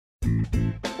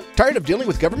Tired of dealing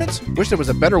with governments? Wish there was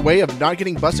a better way of not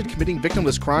getting busted committing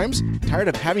victimless crimes? Tired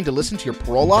of having to listen to your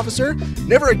parole officer?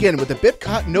 Never again with the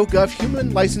BipCot NoGov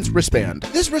human license wristband.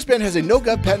 This wristband has a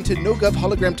NoGov patented NoGov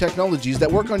hologram technologies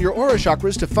that work on your aura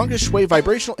chakras to fungus sway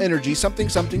vibrational energy something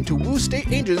to woo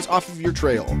state agents off of your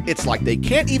trail. It's like they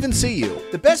can't even see you.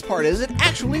 The best part is it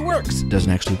actually works.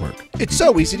 Doesn't actually work. It's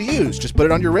so easy to use. Just put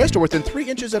it on your wrist or within 3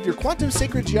 inches of your quantum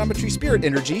sacred geometry spirit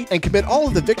energy and commit all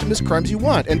of the victimless crimes you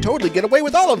want and totally get away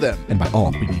with all of them. And by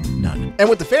all, we mean none. And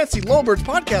with the fancy Lolbert's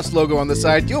podcast logo on the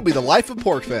side, you'll be the life of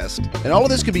Porkfest. And all of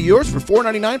this can be yours for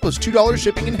 $4.99 plus $2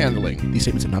 shipping and handling. These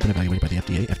statements have not been evaluated by the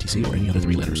FDA, FTC, or any other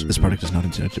 3 letters. This product is not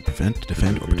intended to prevent,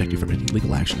 defend, or protect you from any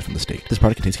legal actions from the state. This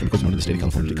product contains chemicals known in the state of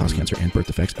California to cause cancer and birth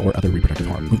defects or other reproductive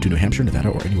harm. Move to New Hampshire, Nevada,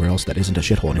 or anywhere else that isn't a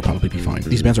shithole and you'll probably be fine.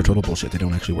 These bans are total bullshit. They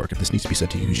don't actually work. If this needs to be said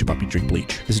to you, you should probably drink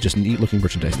bleach. This is just neat looking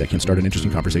merchandise that can start an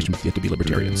interesting conversation with yet-to-be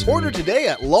libertarians. Order today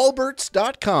at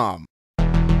lolberts.com.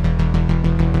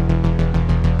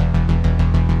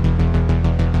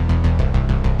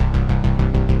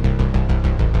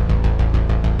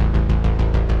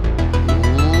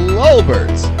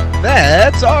 Lolberts,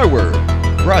 that's our word.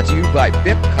 Brought to you by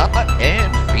BipCot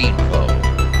and Fiendfo.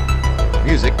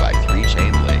 Music by 3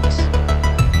 Chain Links.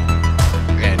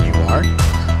 And you are?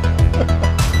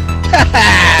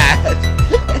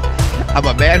 I'm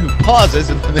a man who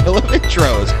pauses in the middle of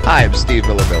intros. Hi, I'm Steve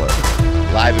Miller,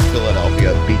 live in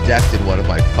Philadelphia, bedecked in one of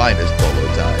my finest polo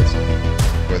ties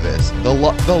for this,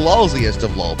 the lulziest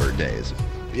of Lolbert days.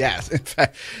 Yes, in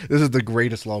fact, this is the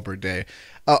greatest Lolbert day.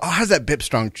 How's that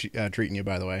BipStrong treating you,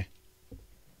 by the way?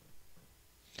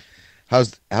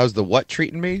 How's the what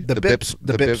treating me? The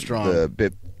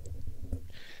BipStrong.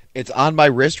 It's on my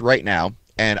wrist right now.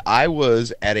 And I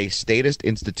was at a statist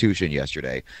institution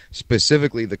yesterday,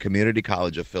 specifically the Community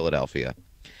College of Philadelphia.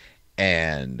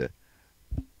 And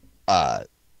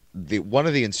one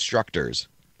of the instructors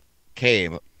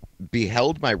came,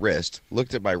 beheld my wrist,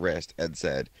 looked at my wrist, and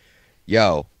said,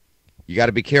 "Yo, you got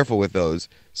to be careful with those.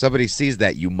 Somebody sees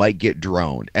that, you might get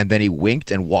droned." And then he winked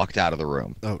and walked out of the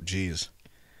room. Oh, geez.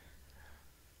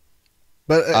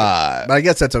 But I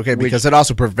guess that's okay because it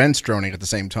also prevents droning at the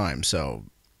same time, so...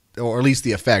 or at least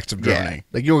the effects of droning. Yeah.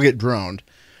 Like you'll get droned,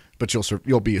 but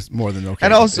you'll be more than okay.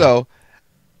 And also,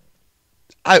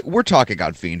 we're talking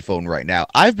on Fiend Phone right now.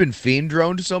 I've been Fiend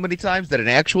droned so many times that an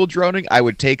actual droning I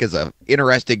would take as a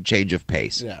interesting change of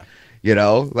pace. Yeah, you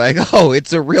know, like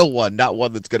it's a real one, not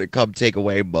one that's gonna come take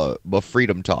away my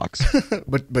freedom talks.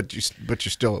 but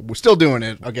we're still doing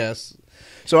it, I guess.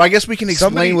 So I guess we can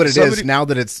explain what it is now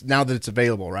that it's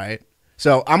available, right?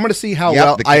 So I'm going to see how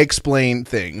well I explain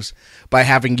things by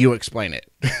having you explain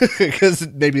it, because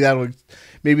maybe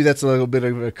that's a little bit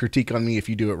of a critique on me if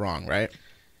you do it wrong, right?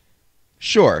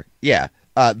 Sure. Yeah.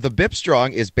 The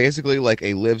BipStrong is basically like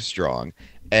a Livestrong,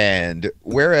 and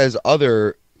whereas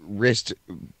other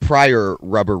prior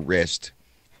rubber wrist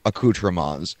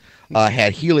accoutrements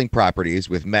had healing properties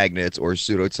with magnets or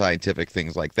pseudoscientific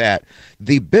things like that,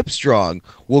 the BipStrong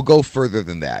will go further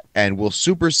than that and will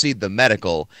supersede the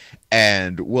medical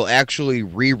and will actually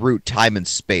reroute time and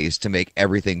space to make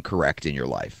everything correct in your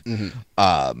life.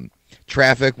 Mm-hmm.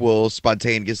 Traffic will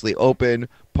spontaneously open,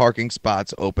 parking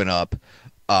spots open up,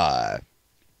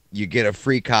 you get a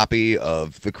free copy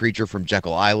of The Creature from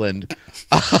Jekyll Island,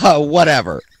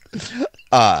 whatever.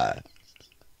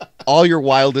 All your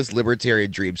wildest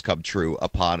libertarian dreams come true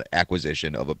upon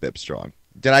acquisition of a BipStrong.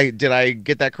 Did I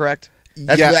get that correct?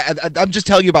 Yeah. I'm just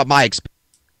telling you about my experience.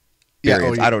 Yeah,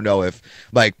 I don't know if,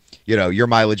 like, you know, your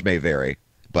mileage may vary.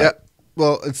 But yeah.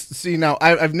 Well, see, now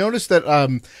I've noticed that.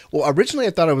 Well, originally I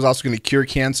thought it was also going to cure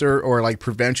cancer or like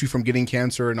prevent you from getting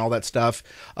cancer and all that stuff,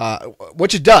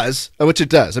 which it does. I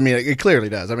mean, it clearly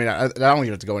does. I mean, I don't even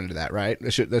have to go into that, right?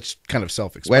 That's kind of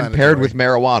self-explanatory. When paired with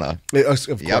marijuana,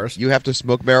 of course, you have to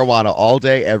smoke marijuana all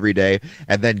day, every day,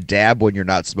 and then dab when you're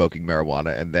not smoking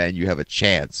marijuana, and then you have a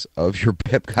chance of your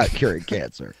BipCot curing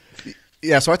cancer.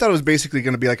 Yeah, so I thought it was basically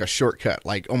going to be like a shortcut,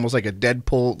 like almost like a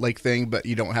Deadpool like thing, but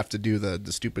you don't have to do the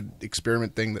stupid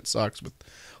experiment thing that sucks with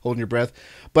holding your breath.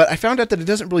 But I found out that it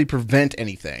doesn't really prevent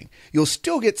anything. You'll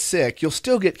still get sick, you'll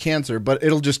still get cancer, but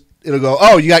it'll go,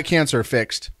 "Oh, you got cancer,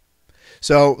 fixed."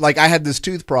 So, like, I had this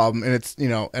tooth problem, and it's, you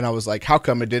know, and I was like, how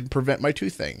come it didn't prevent my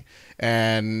tooth thing?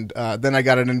 And then I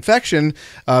got an infection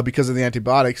because of the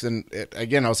antibiotics, and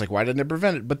again, I was like, why didn't it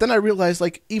prevent it? But then I realized,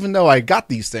 like, even though I got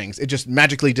these things, it just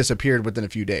magically disappeared within a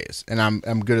few days, and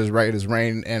I'm good as right as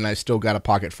rain, and I still got a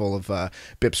pocket full of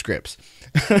Bip scripts.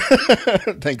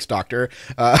 Thanks, doctor.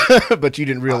 But you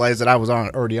didn't realize that I was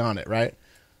already on it, right?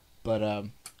 But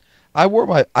I wore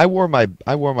my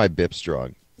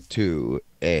BipStrong to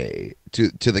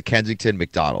the Kensington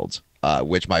McDonald's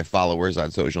which my followers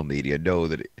on social media know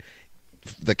that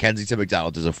the Kensington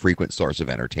McDonald's is a frequent source of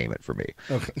entertainment for me.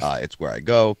 Okay. It's where I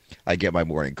go. I get my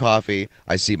morning coffee.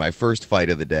 I see my first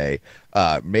fight of the day.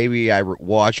 Maybe I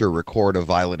watch or record a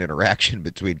violent interaction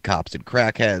between cops and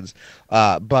crackheads.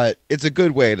 But it's a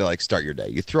good way to like start your day.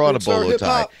 You throw on a bolo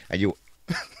tie and you.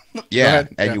 Yeah,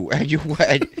 and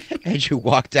you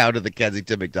walk down to the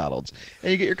Kensington McDonald's and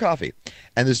you get your coffee.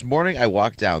 And this morning I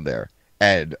walked down there,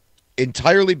 and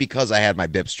entirely because I had my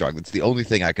BipStrong, that's the only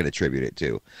thing I could attribute it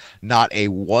to. Not a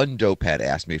one dopehead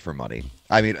asked me for money.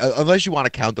 I mean, unless you want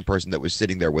to count the person that was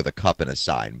sitting there with a cup and a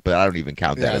sign, but I don't even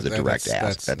count that as a direct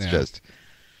ask. That's just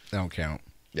they don't count.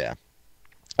 Yeah,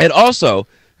 and also.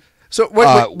 So,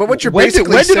 but what you're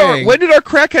basically saying... When did our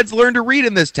crackheads learn to read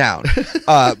in this town?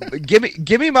 Give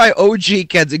me my OG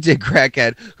Kensington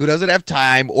crackhead who doesn't have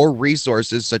time or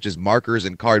resources such as markers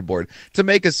and cardboard to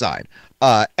make a sign.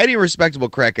 Any respectable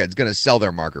crackhead's going to sell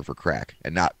their marker for crack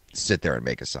and not sit there and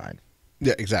make a sign.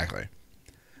 Yeah, exactly.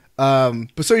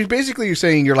 But so you're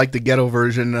saying you're like the ghetto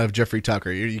version of Jeffrey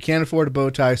Tucker. You can't afford a bow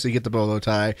tie, so you get the bolo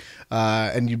tie,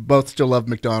 and you both still love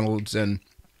McDonald's and...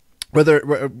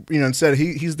 Whether instead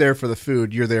he's there for the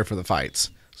food, you're there for the fights.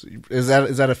 So is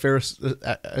that a fair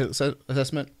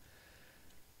assessment?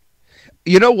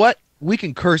 You know what? We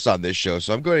can curse on this show,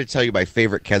 so I'm going to tell you my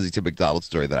favorite Kensington McDonald's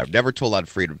story that I've never told on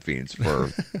Freedom Fiends for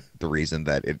the reason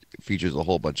that it features a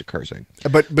whole bunch of cursing.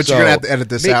 But so, you're going to have to edit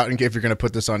this out if you're going to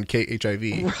put this on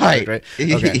KHIV. Right.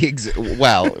 Okay.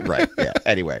 Well, right. Yeah.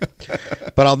 Anyway.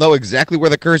 But I'll know exactly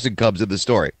where the cursing comes in the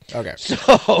story. Okay.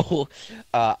 So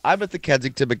I'm at the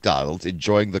Kensington McDonald's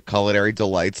enjoying the culinary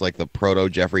delights like the proto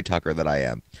Jeffrey Tucker that I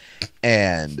am.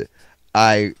 And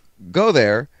I go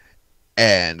there.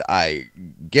 And they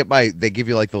give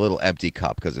you like the little empty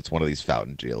cup because it's one of these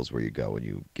fountain deals where you go and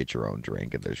you get your own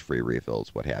drink and there's free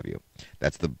refills, what have you.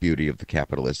 That's the beauty of the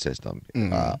capitalist system.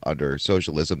 Mm-hmm. Under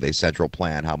socialism, they central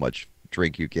plan how much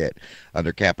drink you get.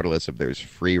 Under capitalism, there's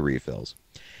free refills.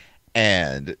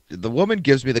 And the woman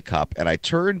gives me the cup and I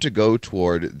turn to go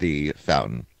toward the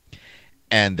fountain.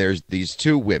 And there's these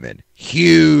two women,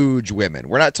 huge women.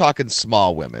 We're not talking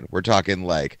small women. We're talking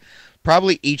like...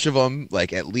 Probably each of them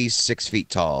like at least 6 feet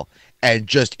tall and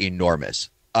just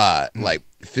enormous. Like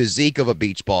physique of a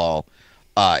beach ball,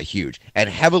 huge. And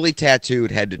heavily tattooed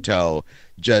head to toe,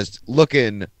 just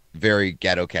looking very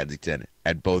ghetto Kensington,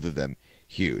 and both of them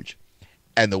huge.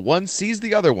 And the one sees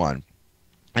the other one,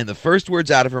 and the first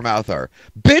words out of her mouth are,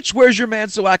 "Bitch, where's your man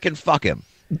so I can fuck him?"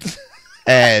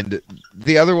 And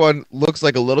the other one looks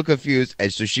like a little confused,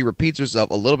 and so she repeats herself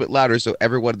a little bit louder so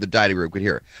everyone in the dining room could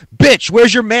hear her. "Bitch,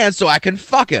 where's your man so I can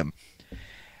fuck him?"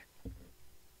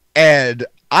 And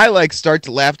I like start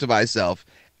to laugh to myself,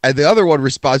 and the other one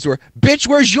responds to her, "Bitch,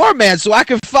 where's your man so I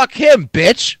can fuck him,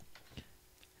 bitch?"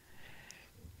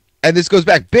 And this goes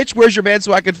back, "Bitch, where's your man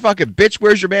so I can fuck him? Bitch,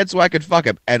 where's your man so I can fuck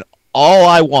him?" And all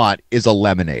I want is a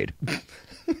lemonade.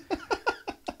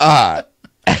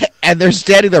 And they're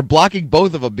standing there blocking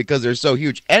both of them because they're so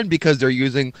huge and because they're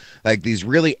using like these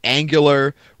really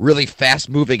angular, really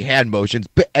fast-moving hand motions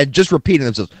and just repeating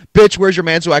themselves. "Bitch, where's your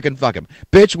man so I can fuck him?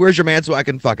 Bitch, where's your man so I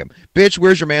can fuck him? Bitch,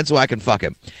 where's your man so I can fuck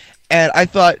him?" And I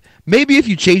thought maybe if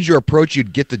you change your approach,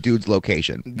 you'd get the dude's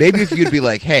location. Maybe if you'd be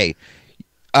like, "Hey,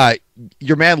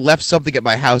 your man left something at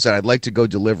my house and I'd like to go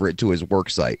deliver it to his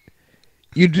work site."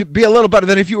 You'd be a little better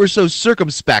than if you were so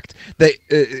circumspect that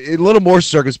a little more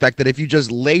circumspect than if you just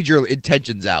laid your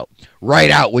intentions out right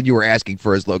out when you were asking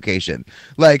for his location.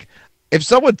 Like if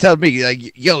someone told me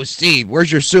like, "Yo, Steve,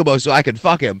 where's your sumo so I can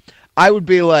fuck him?" I would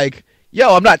be like,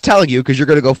 "Yo, I'm not telling you because you're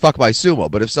gonna go fuck my sumo."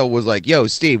 But if someone was like, "Yo,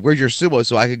 Steve, where's your sumo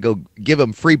so I could go give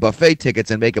him free buffet tickets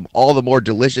and make him all the more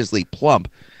deliciously plump,"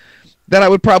 then I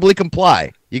would probably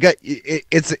comply.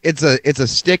 It's a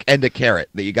stick and a carrot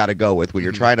that you got to go with when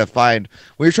you're trying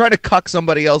to cuck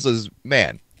somebody else's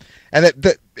man, and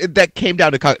that came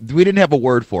down to cuck. We didn't have a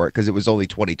word for it because it was only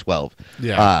 2012.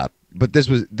 Yeah. But this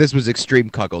was extreme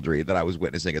cuckoldry that I was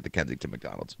witnessing at the Kensington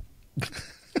McDonald's.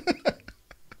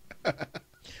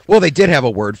 Well, they did have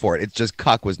a word for it. It's just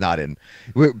cuck was not in.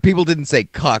 People didn't say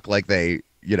cuck like they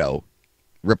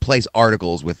replace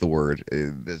articles with the word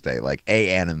this day, like a,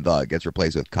 an, and the gets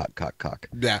replaced with cuck.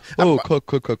 Yeah. Oh,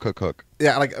 cook.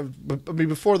 Yeah, like I mean,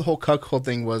 before the whole cuckold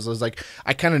thing was like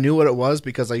I kind of knew what it was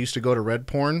because I used to go to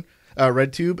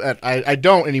RedTube. I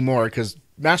don't anymore because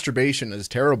masturbation is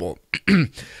terrible.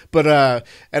 But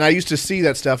and I used to see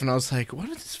that stuff and I was like, what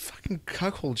is this fucking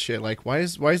cuckold shit? Like, why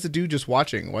is the dude just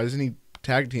watching? Why isn't he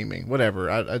tag teaming? Whatever.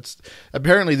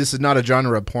 Apparently this is not a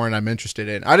genre of porn I'm interested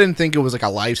in. I didn't think it was like a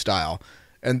lifestyle.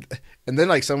 And then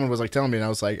like someone was like telling me, and I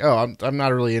was like, oh, I'm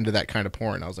not really into that kind of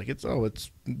porn. I was like, it's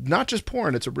not just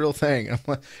porn, it's a real thing.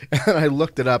 And I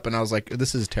looked it up, and I was like,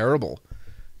 this is terrible.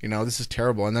 This is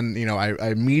terrible. And then I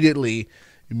immediately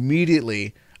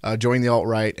joined the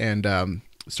alt-right and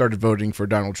started voting for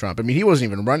Donald Trump. I mean, he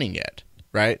wasn't even running yet,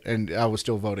 right? And I was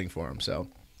still voting for him. So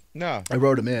no, I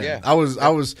wrote him in. Yeah. I was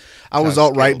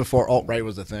alt-right before alt-right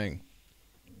was a thing.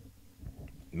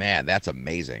 Man, that's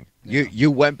amazing. Yeah. You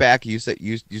went back, you said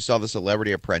you saw The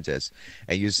Celebrity Apprentice,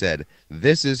 and you said,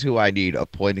 this is who I need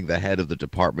appointing the head of the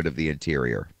Department of the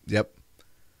Interior. Yep.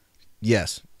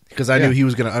 Yes, because I knew he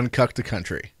was going to uncuck the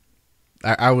country.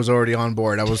 I was already on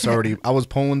board. I was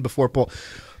polling before poll.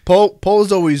 Poll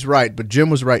is always right, but Jim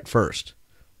was right first.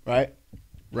 Right?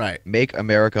 Right. Make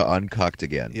America uncucked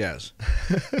again. Yes.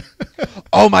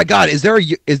 Oh my God, is there a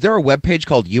webpage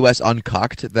called US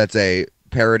Uncucked that's a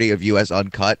parody of US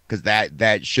Uncut? Because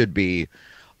that should be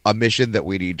a mission that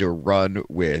we need to run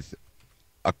with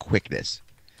a quickness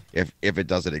if it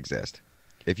doesn't exist.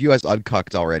 If US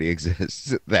Uncucked already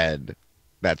exists, then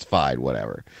that's fine,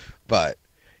 whatever. But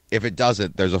if it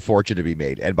doesn't, there's a fortune to be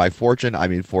made. And by fortune, I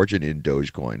mean fortune in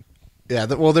Dogecoin. Yeah,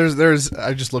 well, there's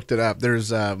I just looked it up.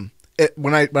 There's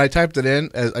when I typed it in,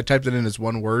 I typed it in as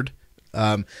one word,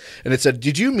 and it said,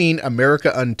 "Did you mean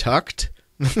America Untucked?"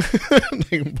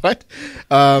 Like, what?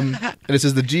 And it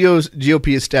says the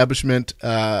GOP establishment.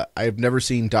 I've never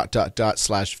seen ...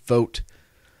 /vote.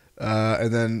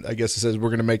 And then I guess it says we're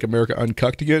going to make America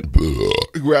uncucked again.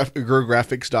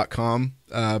 Graphics.com.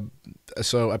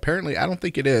 So apparently, I don't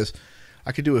think it is.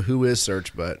 I could do a who is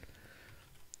search, but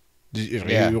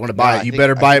if you want to buy it, you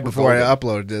better buy it before I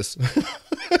upload this.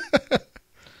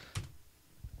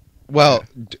 Well,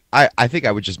 I think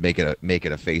I would just make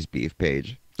it a face beef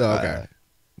page. Oh, okay.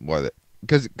 More than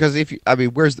because if you, I mean,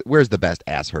 where's the best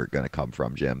ass hurt going to come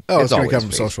from, Jim? Oh, it's going to come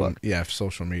from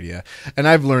social media. And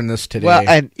I've learned this today. Well,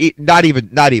 and not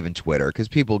even Twitter, because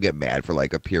people get mad for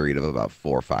like a period of about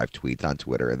 4 or 5 tweets on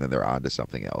Twitter, and then they're on to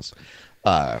something else.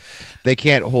 They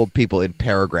can't hold people in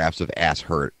paragraphs of ass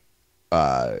hurt,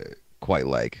 quite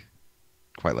like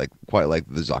the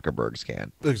Zuckerbergs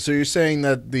can. So you're saying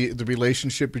that the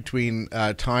relationship between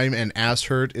time and ass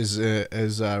hurt is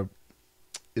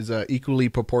equally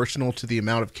proportional to the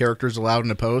amount of characters allowed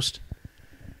in a post?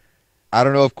 I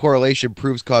don't know if correlation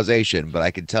proves causation, but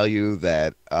I can tell you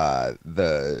that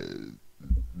the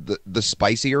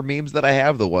spicier memes that I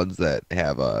have, the ones that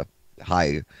have a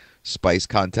high spice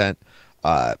content,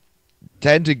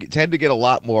 tend to get a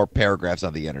lot more paragraphs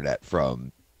on the internet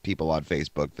from people on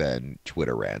Facebook than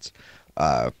Twitter rants.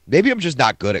 Maybe I'm just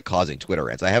not good at causing Twitter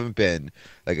rants. I haven't been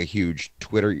like a huge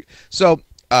Twitter. So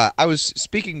I was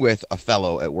speaking with a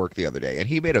fellow at work the other day, and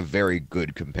he made a very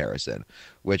good comparison,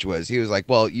 which was, he was like,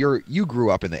 well, you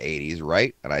grew up in the 80s,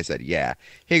 right? And I said, yeah.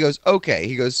 He goes, okay.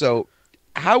 He goes, so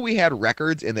how we had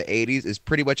records in the 80s is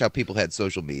pretty much how people had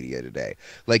social media today.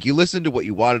 Like, you listened to what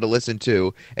you wanted to listen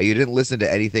to, and you didn't listen to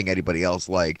anything anybody else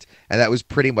liked, and that was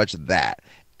pretty much that.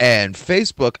 And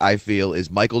Facebook, I feel, is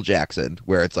Michael Jackson,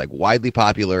 where it's like widely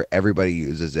popular, everybody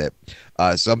uses it.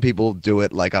 Some people do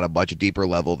it like on a much deeper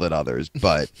level than others,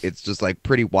 but it's just like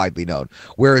pretty widely known.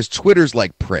 Whereas Twitter's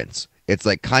like Prince. It's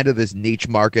like kind of this niche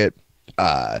market,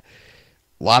 a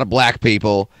lot of black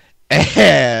people,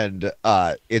 and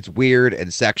it's weird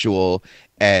and sexual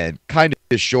and kind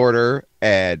of shorter,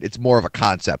 and it's more of a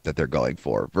concept that they're going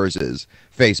for versus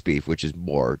Face Beef, which is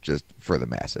more just for the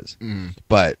masses.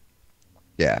 But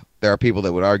yeah, there are people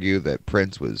that would argue that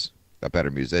Prince was a better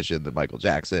musician than Michael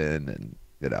Jackson, and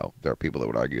there are people that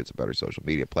would argue it's a better social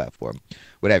media platform,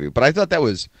 what have you. But I thought that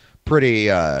was pretty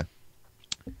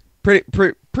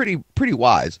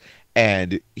wise.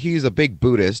 And he's a big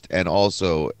Buddhist and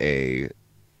also a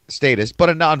statist, but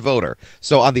a non-voter.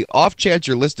 So on the off chance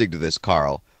you're listening to this,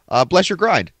 Carl, bless your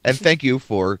grind, and thank you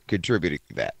for contributing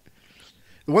to that.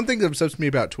 The one thing that upsets me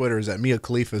about Twitter is that Mia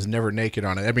Khalifa is never naked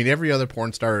on it. I mean, every other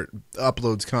porn star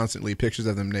uploads constantly pictures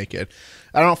of them naked.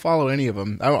 I don't follow any of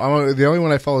them. The only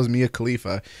one I follow is Mia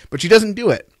Khalifa, but she doesn't do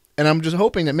it. And I'm just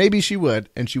hoping that maybe she would,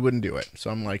 and she wouldn't do it.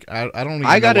 So I'm like, I don't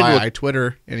even know why I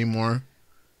Twitter anymore.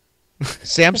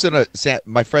 Samson,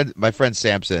 my friend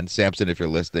Samson, if you're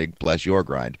listening, bless your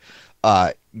grind,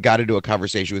 got into a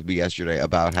conversation with me yesterday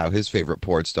about how his favorite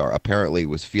porn star apparently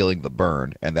was feeling the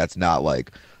burn, and that's not like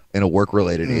in a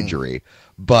work-related injury,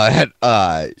 but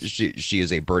she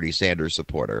is a Bernie Sanders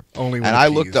supporter. I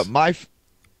looked up my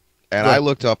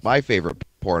favorite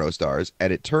porno stars,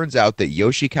 and it turns out that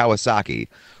Yoshi Kawasaki,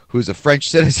 who's a French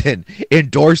citizen,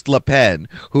 endorsed Le Pen,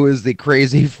 who is the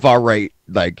crazy far-right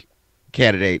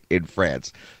candidate in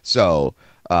France. So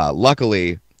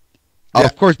luckily, Yeah.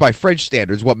 Of course, by French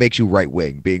standards, what makes you right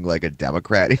wing? Being like a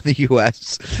Democrat in the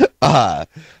U.S.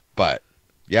 But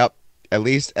yep. At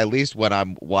least when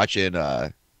I'm watching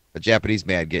a Japanese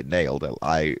man get nailed,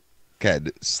 I can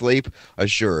sleep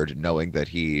assured knowing that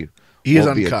he is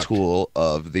won't be a uncucked. tool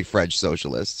of the French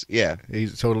socialists. Yeah.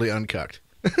 He's totally uncucked.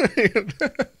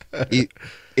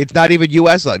 It's not even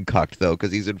U.S. uncucked, though,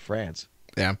 because he's in France.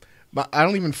 Yeah. But I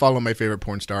don't even follow my favorite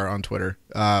porn star on Twitter.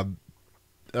 I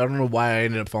don't know why I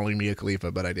ended up following Mia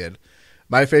Khalifa, but I did.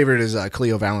 My favorite is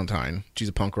Cleo Valentine. She's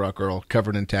a punk rock girl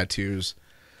covered in tattoos.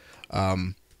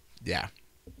 Yeah.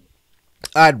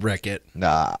 I'd wreck it.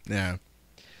 Nah. Yeah.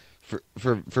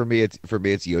 For me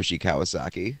it's Yoshi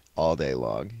Kawasaki all day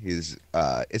long. He's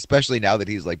especially now that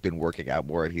he's like been working out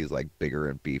more and he's like bigger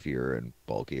and beefier and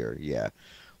bulkier. Yeah.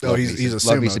 Oh, he's a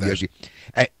love me sumo some then. Yoshi.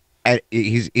 And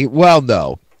well,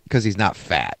 no, because he's not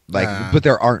fat. Like, but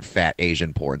there aren't fat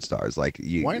Asian porn stars. Like,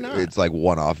 Why not? It's like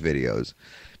one-off videos.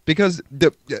 Because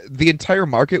the entire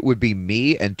market would be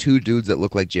me and two dudes that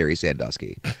look like Jerry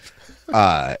Sandusky.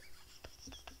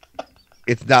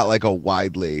 It's not like a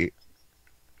widely.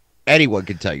 Anyone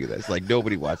can tell you this. Like,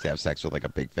 nobody wants to have sex with like a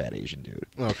big fat Asian dude.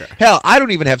 Okay. Hell, I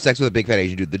don't even have sex with a big fat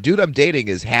Asian dude. The dude I'm dating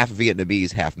is half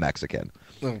Vietnamese, half Mexican.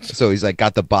 So he's like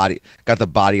got the body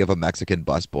of a Mexican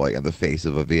busboy and the face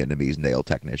of a Vietnamese nail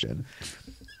technician.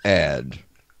 And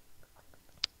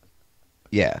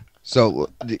yeah.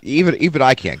 So even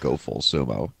I can't go full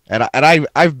sumo. And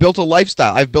I've built a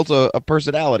lifestyle. I've built a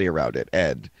personality around it,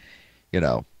 and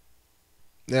yeah.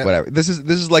 Whatever. This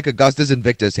is like Augustus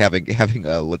Invictus having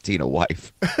a Latina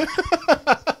wife.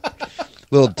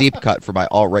 Little deep cut for my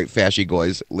alt-right fasci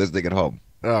goys listening at home.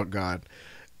 Oh, God.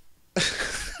 I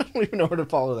don't even know where to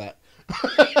follow that.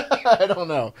 I don't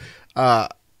know.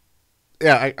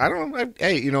 Yeah, I don't know.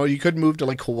 Hey, you could move to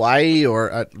like Hawaii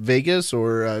or Vegas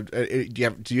or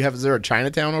is there a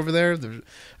Chinatown over there?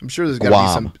 I'm sure there's got to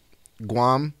be some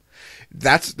Guam.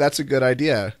 That's a good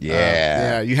idea.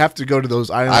 Yeah. You have to go to those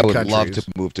island I would countries. love to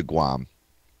move to Guam.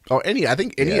 Oh, any of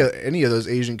those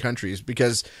Asian countries,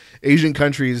 because Asian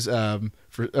countries those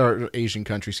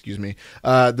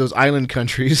island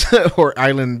countries or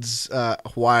islands,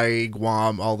 Hawaii,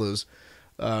 Guam, all those,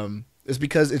 is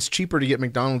because it's cheaper to get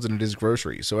McDonald's than it is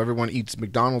groceries. So everyone eats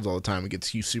McDonald's all the time and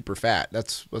gets you super fat.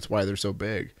 That's why they're so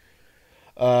big.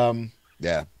 Yeah,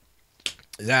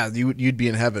 you'd be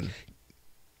in heaven.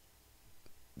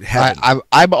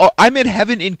 I'm in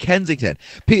heaven in Kensington.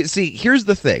 See, here's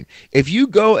the thing: if you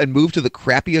go and move to the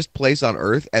crappiest place on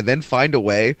Earth and then find a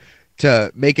way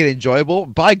to make it enjoyable,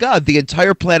 by God, the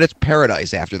entire planet's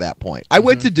paradise after that point. I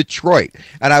went to Detroit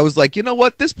and I was like, you know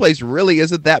what? This place really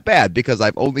isn't that bad because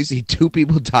I've only seen 2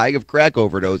 people dying of crack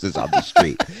overdoses on the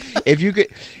street. If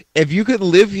you could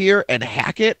live here and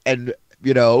hack it and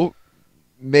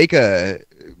make a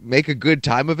good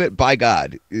time of it, by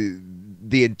God,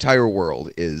 the entire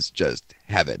world is just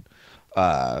heaven,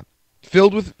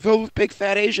 filled with big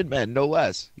fat Asian men, no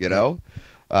less.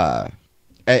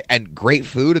 And great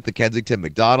food at the Kensington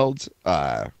McDonald's.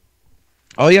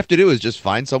 All you have to do is just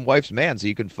find some wife's man so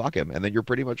you can fuck him, and then you're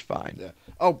pretty much fine. Yeah.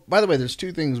 Oh, by the way, there's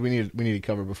 2 things we need to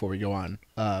cover before we go on.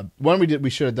 One we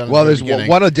should have done. Well, at the there's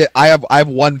beginning. I have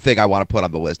one thing I want to put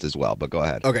on the list as well, but go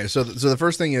ahead. Okay, so the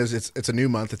first thing is it's a new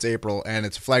month. It's April, and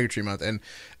it's Flagotry month. And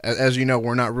as you know,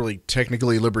 we're not really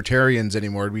technically libertarians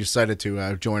anymore. We decided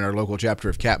to join our local chapter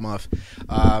of Cat Muff.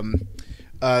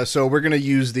 So we're gonna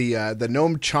use the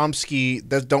Noam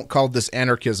Chomsky. Don't call this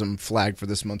anarchism flag for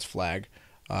this month's flag.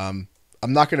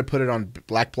 I'm not going to put it on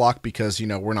Black Bloc because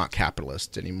we're not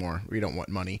capitalists anymore. We don't want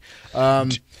money.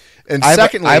 And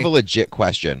secondly, I have a legit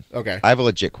question. Okay, I have a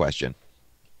legit question.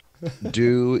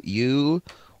 Do you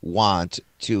want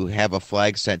to have a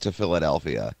flag sent to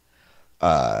Philadelphia?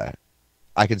 I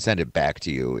can send it back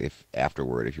to you if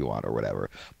you want or whatever.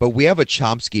 But we have a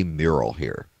Chomsky mural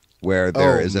here where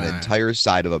there is an entire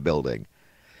side of a building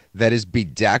that is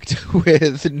bedecked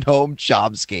with Noam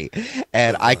Chomsky,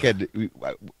 and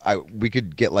we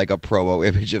could get like a promo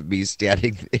image of me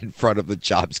standing in front of the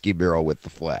Chomsky mural with the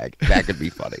flag. That could be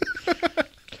funny.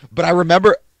 But I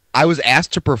remember I was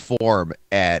asked to perform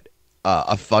at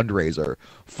a fundraiser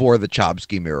for the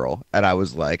Chomsky mural, and I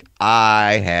was like,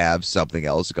 I have something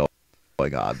else going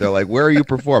on. They're like, where are you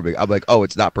performing? I'm like, oh,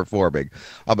 it's not performing.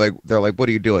 They're like, what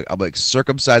are you doing? I'm like,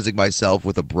 circumcising myself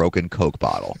with a broken Coke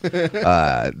bottle.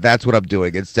 That's what I'm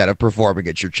doing instead of performing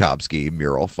at your Chomsky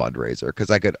mural fundraiser, because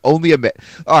I could only admit.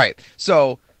 All right,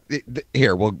 so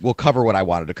here we'll cover what I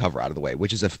wanted to cover out of the way,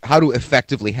 which is how to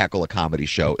effectively heckle a comedy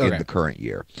show in the current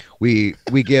year. We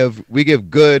give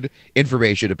good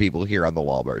information to people here on the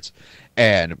Lolberts,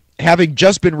 and having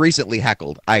just been recently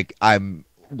heckled, I'm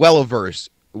well averse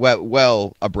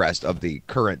well abreast of the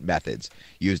current methods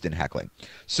used in heckling.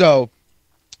 So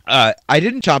I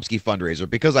didn't Chomsky fundraiser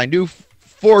because I knew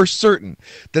for certain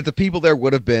that the people there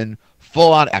would have been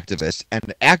full-on activists,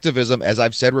 and activism, as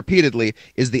I've said repeatedly,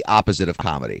 is the opposite of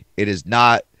comedy. It is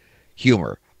not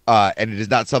humor. And it is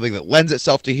not something that lends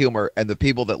itself to humor, and the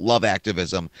people that love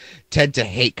activism tend to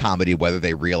hate comedy whether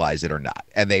they realize it or not.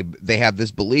 And they have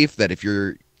this belief that if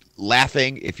you're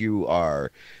laughing, if you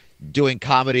are doing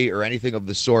comedy or anything of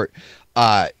the sort,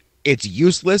 it's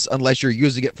useless unless you're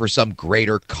using it for some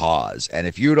greater cause. And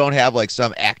if you don't have like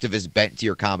some activist bent to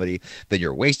your comedy, then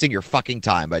you're wasting your fucking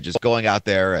time by just going out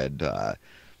there and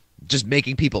just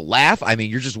making people laugh. I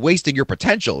mean, you're just wasting your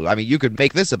potential. I mean, you could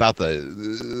make this about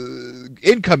the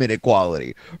income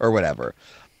inequality or whatever.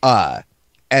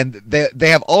 And they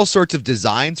have all sorts of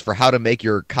designs for how to make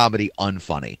your comedy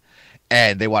unfunny.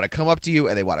 And they want to come up to you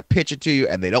and they want to pitch it to you,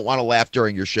 and they don't want to laugh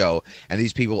during your show. And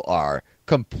these people are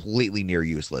completely near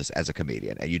useless as a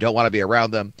comedian, and you don't want to be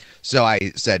around them. So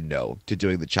I said no to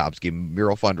doing the Chomsky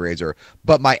mural fundraiser,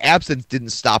 but my absence didn't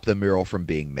stop the mural from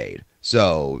being made.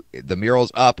 So the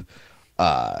mural's up,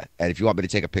 and if you want me to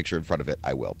take a picture in front of it,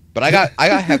 I will. But I got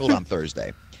heckled on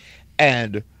Thursday,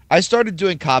 and I started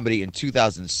doing comedy in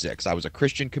 2006. I was a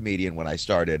Christian comedian when I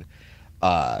started.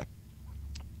 Now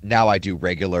I do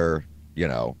regular,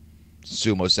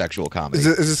 sumo-sexual comedy.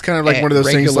 Is this kind of like one of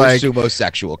those things like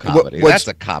sumo-sexual comedy? That's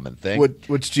a common thing.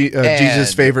 What's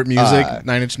Jesus' favorite music?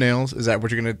 9 Inch Nails. Is that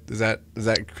what you're gonna? Is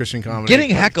that Christian comedy?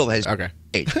 Getting heckled has okay.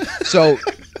 So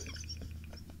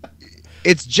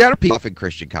it's generally off in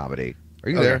Christian comedy. Are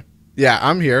you there? Yeah,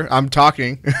 I'm here. I'm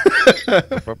talking.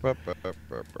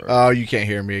 Oh, you can't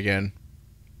hear me again.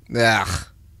 Ugh.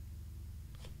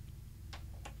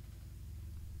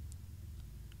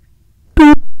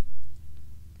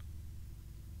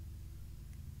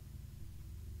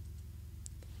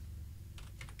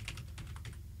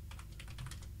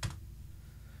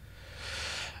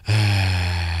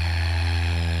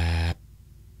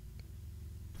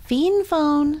 Fiend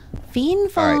phone.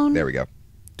 All right, there we go.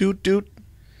 Doot doot.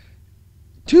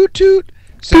 Toot toot.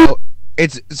 So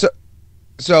it's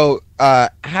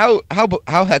how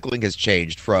heckling has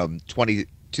changed from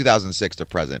 2006 to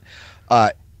present.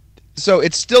 So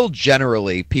it's still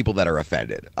generally people that are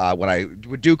offended. When I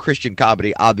would do Christian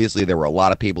comedy, obviously there were a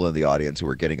lot of people in the audience who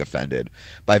were getting offended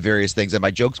by various things, and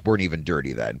my jokes weren't even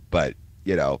dirty then. But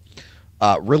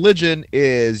religion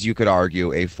is, you could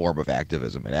argue, a form of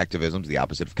activism, and activism is the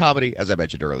opposite of comedy, as I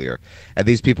mentioned earlier. And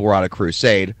these people were on a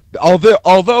crusade,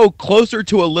 although closer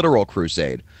to a literal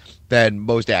crusade than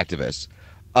most activists,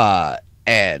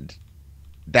 and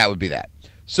that would be that.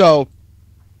 So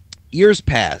years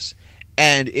pass,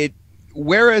 and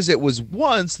whereas it was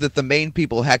once that the main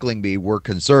people heckling me were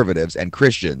conservatives and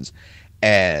Christians,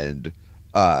 and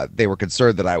they were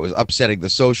concerned that I was upsetting the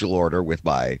social order with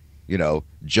my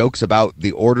jokes about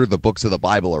the order the books of the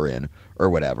Bible are in or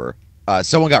whatever.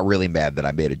 Someone got really mad that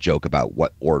I made a joke about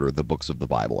what order the books of the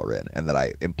Bible are in, and that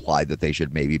I implied that they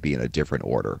should maybe be in a different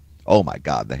order. Oh my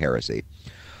God, the heresy.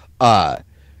 And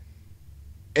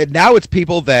now it's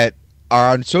people that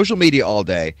are on social media all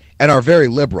day and are very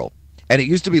liberal. And it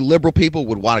used to be liberal people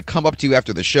would want to come up to you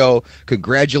after the show,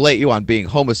 congratulate you on being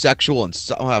homosexual and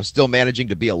somehow still managing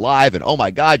to be alive. And, oh,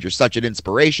 my God, you're such an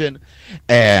inspiration.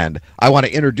 And I want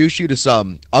to introduce you to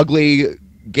some ugly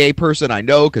gay person I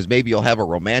know, because maybe you'll have a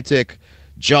romantic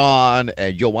John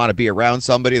and you'll want to be around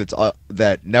somebody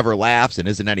that never laughs and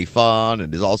isn't any fun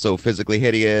and is also physically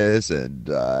hideous and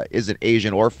isn't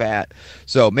Asian or fat.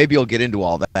 So maybe you'll get into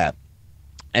all that.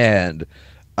 And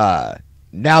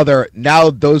now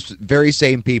those very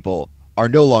same people are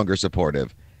no longer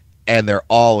supportive, and they're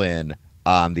all in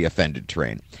on the offended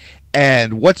train.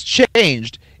 And what's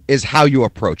changed is how you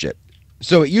approach it.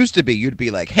 So it used to be you'd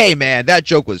be like, "Hey man, that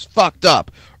joke was fucked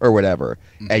up," or whatever,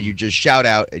 and you just shout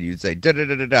out and you'd say da da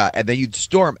da da da, and then you'd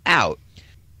storm out.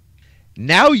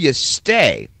 Now you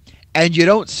stay, and you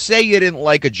don't say you didn't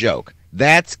like a joke.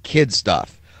 That's kid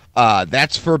stuff.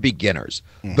 That's for beginners.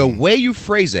 The way you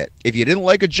phrase it, if you didn't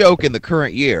like a joke in the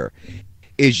current year,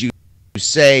 is you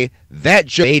say, that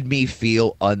joke made me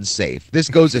feel unsafe. This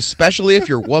goes especially if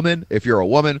you're a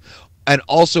woman, and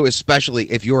also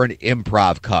especially if you're an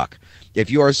improv cuck. If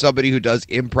you are somebody who does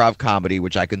improv comedy,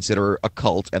 which I consider a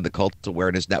cult, and the Cult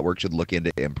Awareness Network should look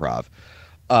into improv.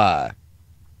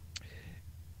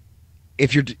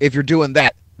 If you're doing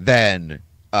that, then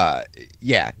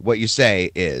what you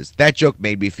say is, that joke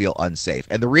made me feel unsafe.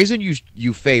 And the reason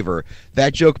you favor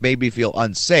that joke made me feel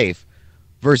unsafe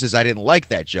versus I didn't like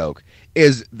that joke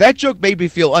is that joke made me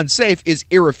feel unsafe is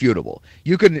irrefutable.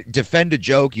 You can defend a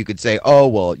joke. You could say, oh,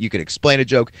 well, you can explain a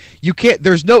joke. You can't.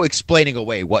 There's no explaining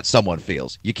away what someone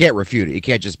feels. You can't refute it. You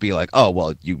can't just be like, oh,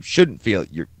 well, you shouldn't feel.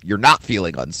 You're not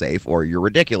feeling unsafe or you're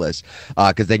ridiculous,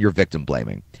 because then you're victim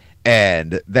blaming.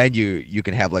 And then you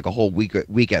can have like a whole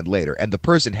weekend later, and the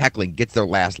person heckling gets their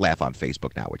last laugh on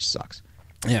Facebook now, which sucks.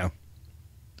 Yeah.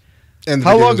 And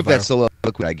how long of that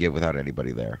soliloquy I give without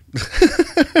anybody there?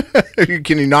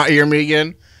 Can you not hear me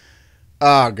again?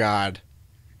 Oh, God.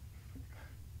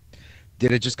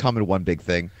 Did it just come in one big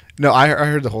thing? No, I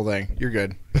heard the whole thing. You're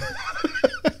good.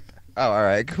 Oh, all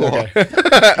right, cool.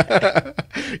 Okay.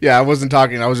 Yeah, I wasn't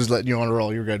talking. I was just letting you on a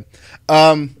roll. You're good.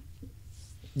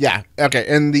 Yeah, okay.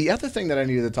 And the other thing that I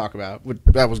needed to talk about,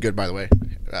 that was good, by the way.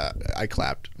 I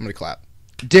clapped. I'm going to clap.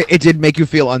 It did make you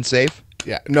feel unsafe?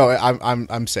 Yeah, no,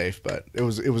 I'm safe, but it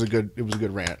was a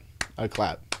good rant. I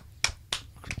clap.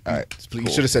 All right, you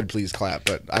should have said please clap,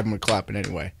 but I'm gonna clap it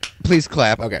anyway. Please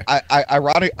clap. Okay.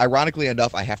 Ironically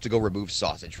enough, I have to go remove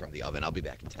sausage from the oven. I'll be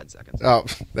back in 10 seconds. Oh,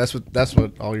 that's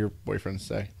what all your boyfriends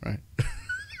say, right?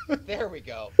 There we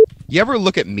go. You ever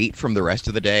look at meat from the rest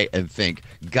of the day and think,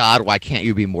 God, why can't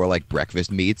you be more like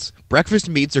breakfast meats? Breakfast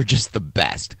meats are just the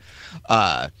best.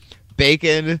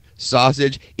 Bacon,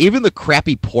 sausage, even the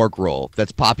crappy pork roll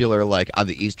that's popular like on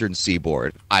the eastern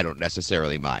seaboard, I don't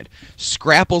necessarily mind.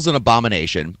 Scrapple's an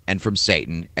abomination and from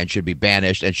Satan and should be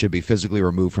banished and should be physically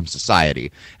removed from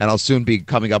society. And I'll soon be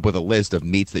coming up with a list of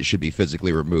meats that should be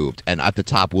physically removed. And at the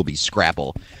top will be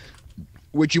Scrapple,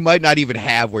 which you might not even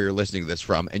have where you're listening to this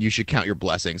from, and you should count your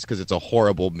blessings because it's a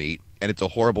horrible meat. And it's a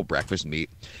horrible breakfast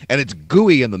meat. And it's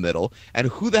gooey in the middle. And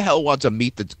who the hell wants a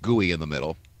meat that's gooey in the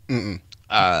middle?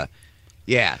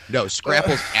 Yeah, no,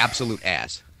 Scrapple's absolute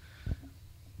ass.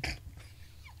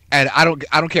 And I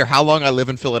don't care how long I live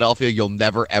in Philadelphia, you'll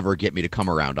never ever get me to come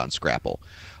around on Scrapple.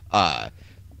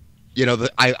 You know,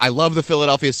 I love the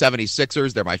Philadelphia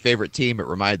 76ers. They're my favorite team.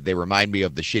 They remind me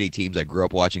of the shitty teams I grew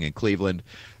up watching in Cleveland.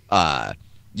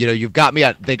 You know,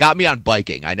 they got me on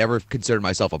biking. I never considered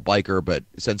myself a biker, but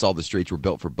since all the streets were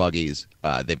built for buggies,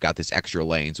 they've got this extra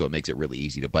lane, so it makes it really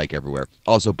easy to bike everywhere.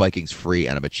 Also, biking's free,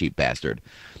 and I'm a cheap bastard.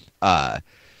 But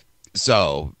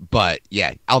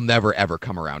yeah, I'll never ever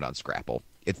come around on Scrapple.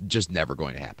 It's just never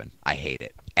going to happen. I hate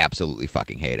it. Absolutely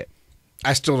fucking hate it.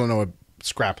 I still don't know what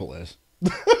Scrapple is.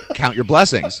 Count your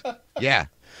blessings. Yeah.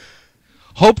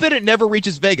 Hope that it never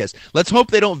reaches Vegas. Let's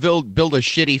hope they don't build a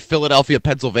shitty Philadelphia,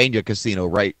 Pennsylvania casino,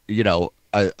 right? You know,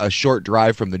 a short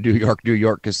drive from the New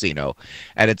York casino.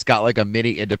 And it's got like a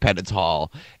mini Independence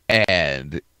Hall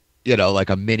and, you know, like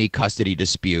a mini custody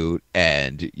dispute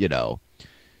and, you know,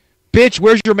 bitch,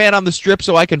 where's your man on the strip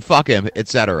so I can fuck him,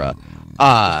 etc.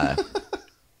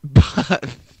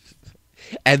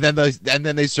 And then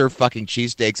they serve fucking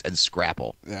cheesesteaks and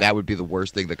Scrapple. Yeah. That would be the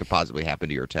worst thing that could possibly happen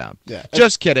to your town. Yeah.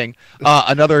 Just kidding.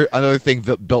 Another thing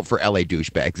built for LA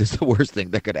douchebags is the worst thing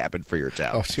that could happen for your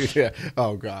town. Oh, dude, yeah.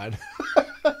 Oh, God.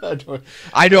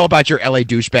 I know about your LA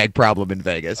douchebag problem in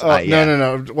Vegas.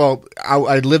 No. Well,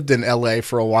 I lived in LA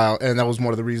for a while, and that was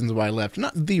one of the reasons why I left.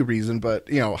 Not the reason, but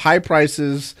you know, high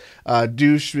prices,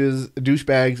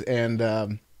 douchebags,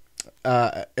 and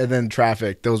then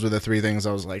traffic. Those were the three things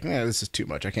I was like, this is too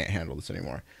much. I can't handle this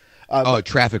anymore.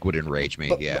 Traffic would enrage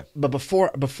me. But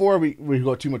before we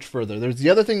go too much further, there's the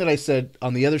other thing that I said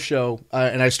on the other show,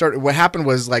 and what happened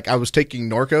was like I was taking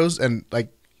Norcos, and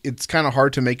like it's kind of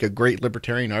hard to make a great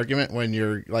libertarian argument when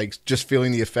you're like just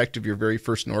feeling the effect of your very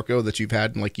first Norco that you've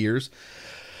had in like years.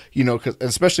 You know, 'cause,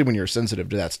 especially when you're sensitive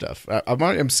to that stuff.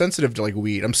 I'm sensitive to like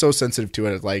weed. I'm so sensitive to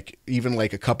it. Like even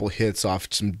like a couple hits off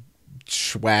some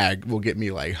swag will get me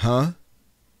like, huh?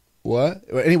 What?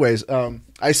 Anyways,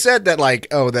 I said that like,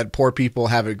 that poor people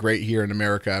have it great here in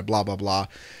America, blah blah blah.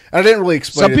 I didn't really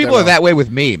explain. Some people are that way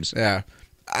with memes. Yeah,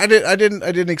 I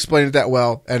didn't explain it that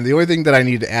well. And the only thing that I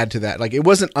need to add to that, like, it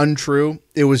wasn't untrue.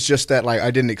 It was just that like I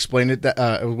didn't explain it that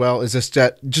well. Is just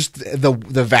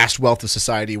the vast wealth of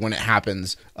society when it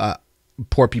happens.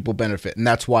 Poor people benefit, and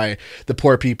that's why the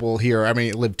poor people here, I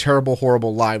mean, live terrible,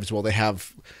 horrible lives while they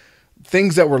have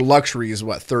things that were luxuries,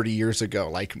 30 years ago,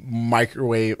 like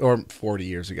microwave, or 40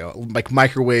 years ago, like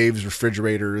microwaves,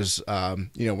 refrigerators,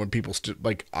 you know, when people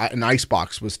like an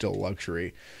icebox was still a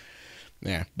luxury.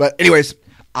 Yeah. But anyways,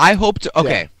 I hope to,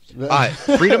 okay. Yeah.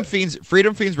 Freedom Fiends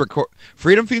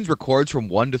records from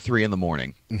 1 to 3 in the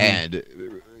morning. Mm-hmm. And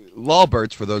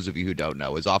Lolbert's, for those of you who don't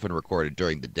know, is often recorded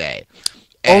during the day.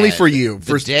 Only for you.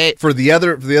 For the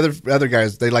other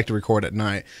guys, they like to record at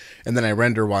night, and then I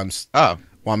render while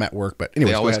I'm at work. But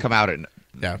anyways, they always come out at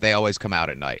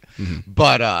night. Mm-hmm.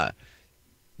 But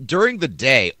during the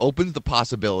day opens the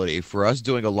possibility for us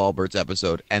doing a Lolbert's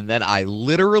episode, and then I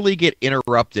literally get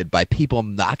interrupted by people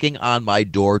knocking on my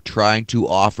door trying to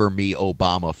offer me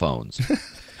Obama phones.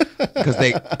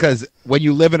 Because when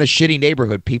you live in a shitty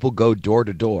neighborhood, people go door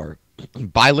to door,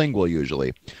 bilingual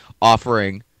usually,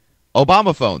 offering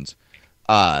Obama phones,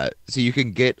 so you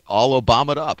can get all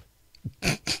Obama'd up.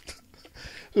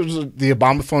 The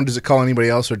Obama phone, does it call anybody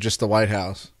else or just the White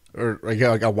House? Or like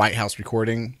a White House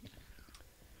recording?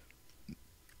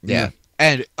 Yeah.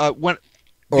 And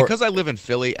because I live in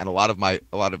Philly and a lot of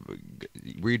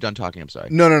were you done talking? I'm sorry.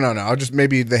 No. I'll just,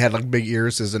 maybe they had like big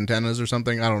ears as antennas or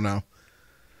something. I don't know.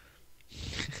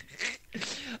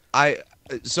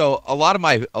 So a lot of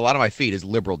my feed is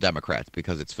liberal Democrats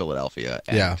because it's Philadelphia,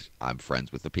 and yeah. I'm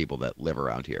friends with the people that live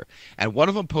around here. And one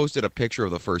of them posted a picture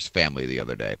of the first family the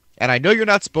other day. And I know you're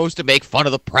not supposed to make fun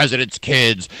of the president's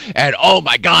kids, and oh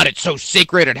my God, it's so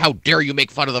sacred, and how dare you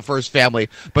make fun of the first family?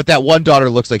 But that one daughter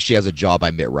looks like she has a job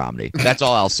by Mitt Romney. That's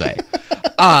all I'll say.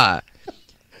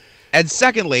 And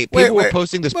secondly, people were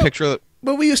posting this picture.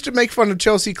 But we used to make fun of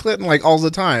Chelsea Clinton like all the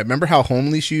time. Remember how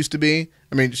homely she used to be?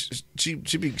 I mean, she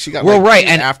got well, like, right,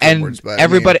 afterwards. And but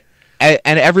everybody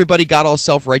and everybody got all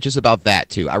self-righteous about that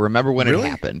too. I remember when really? it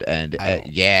happened, and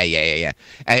yeah.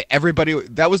 And everybody,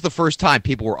 that was the first time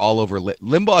people were all over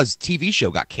Limbaugh's TV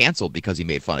show got canceled because he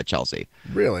made fun of Chelsea.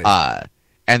 Really?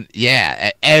 And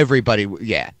yeah, everybody,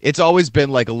 yeah. It's always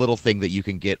been like a little thing that you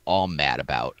can get all mad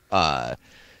about.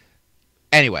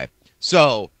 Anyway,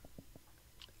 so.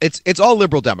 It's all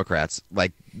liberal Democrats,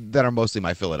 like, that are mostly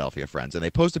my Philadelphia friends, and they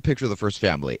post a picture of the first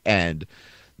family, and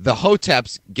the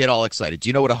Hoteps get all excited. Do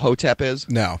you know what a Hotep is?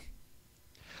 No.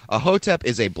 A Hotep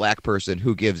is a black person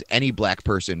who gives any black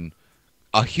person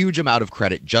a huge amount of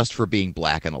credit just for being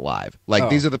black and alive. Like,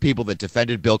 these are the people that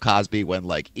defended Bill Cosby when,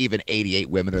 like, even 88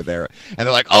 women are there, and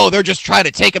they're like, oh, they're just trying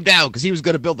to take him down because he was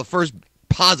going to build the first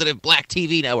positive black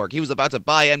TV network. He was about to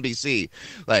buy NBC.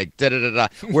 Like, da-da-da-da.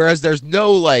 Whereas there's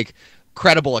no, like,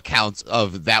 credible accounts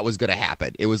of that was going to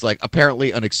happen. It was like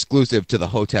apparently an exclusive to the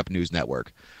Hotep News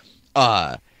Network.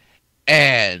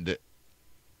 And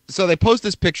so they post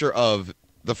this picture of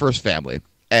the first family,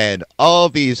 and all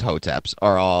these Hoteps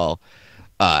are all,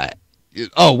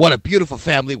 oh, what a beautiful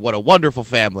family, what a wonderful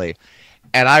family.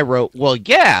 And I wrote, well,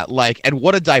 yeah, like, and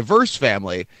what a diverse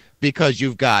family, because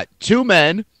you've got 2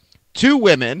 men, 2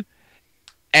 women,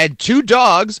 and 2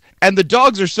 dogs, and the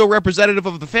dogs are so representative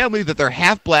of the family that they're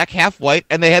half black, half white,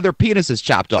 and they had their penises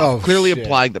chopped off, clearly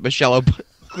implying that Michelle Obama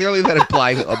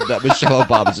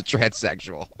is a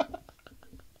transsexual.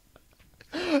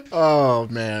 Oh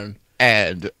man!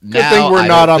 And good now thing we're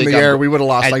not on the air. We would have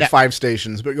lost like 5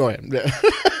 stations. But go ahead.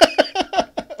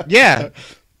 Yeah.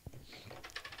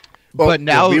 Well, but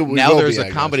now there's be,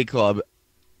 a comedy club.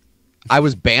 I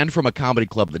was banned from a comedy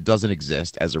club that doesn't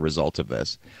exist as a result of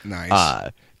this.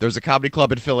 Nice. There's a comedy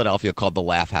club in Philadelphia called the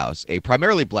Laugh House, a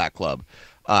primarily black club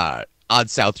on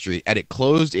South Street, and it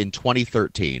closed in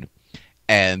 2013.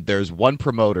 And there's one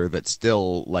promoter that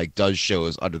still like does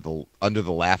shows under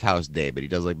the Laugh House name, but he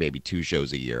does like maybe 2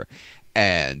 shows a year.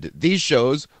 And these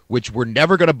shows, which were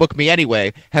never going to book me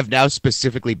anyway, have now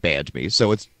specifically banned me.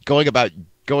 So it's going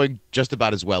just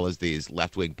about as well as these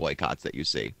left-wing boycotts that you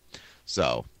see.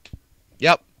 So,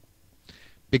 yep.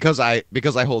 Because I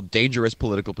hold dangerous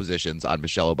political positions on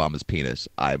Michelle Obama's penis,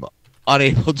 I'm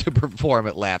unable to perform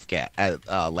at Laugh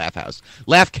House.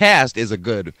 Laughcast is a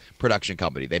good production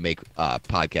company. They make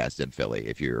podcasts in Philly.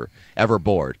 If you're ever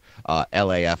bored,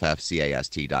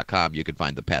 laffcast.com. You can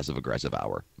find the Passive Aggressive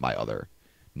Hour, my other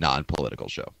non-political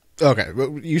show. Okay,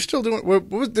 you still doing?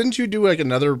 Didn't you do like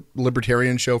another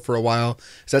libertarian show for a while?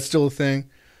 Is that still a thing?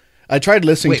 I tried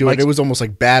listening to it. It was almost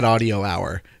like bad audio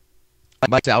hour.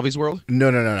 Mike Salvy's World?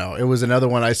 No. It was another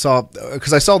one I saw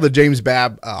because I saw the James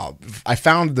Babb. I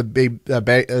found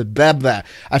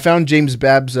I found James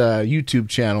Babb's YouTube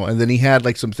channel, and then he had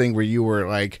like something where you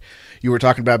were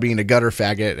talking about being a gutter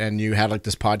faggot, and you had like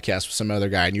this podcast with some other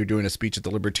guy, and you were doing a speech at the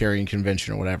Libertarian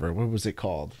Convention or whatever. What was it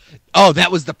called? Oh,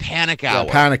 that was the Panic Hour.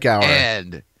 Yeah, Panic Hour.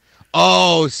 And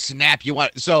oh snap!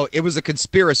 So it was a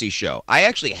conspiracy show. I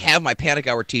actually have my Panic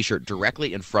Hour T-shirt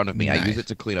directly in front of me. Nice. I use it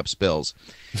to clean up spills,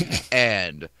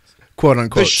 and quote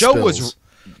unquote. The show spills.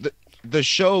 the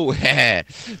show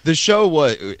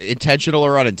was intentional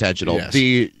or unintentional. Yes.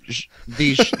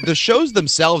 The shows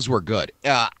themselves were good.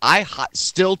 I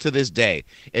still to this day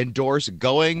endorse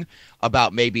going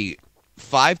about maybe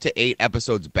 5 to 8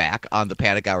 episodes back on the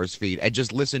Panic Hours feed and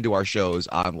just listen to our shows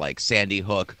on like Sandy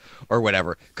Hook or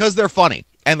whatever, because they're funny.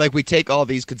 And like we take all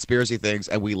these conspiracy things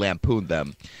and we lampoon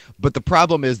them. But the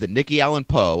problem is that Nikki Allen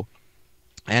Poe,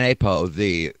 N.A. Poe,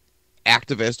 the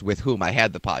activist with whom I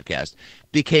had the podcast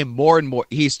became more and more.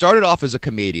 He started off as a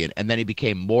comedian, and then he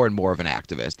became more and more of an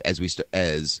activist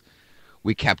as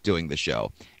we kept doing the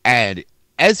show. And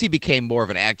as he became more of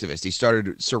an activist, he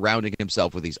started surrounding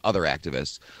himself with these other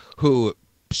activists who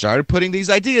started putting these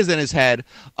ideas in his head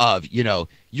of,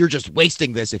 you're just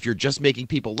wasting this. If you're just making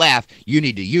people laugh, you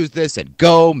need to use this and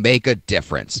go make a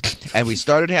difference. And we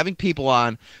started having people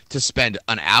on to spend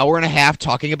an hour and a half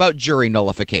talking about jury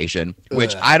nullification,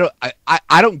 which I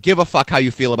don't give a fuck how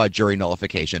you feel about jury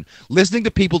nullification. Listening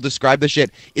to people describe the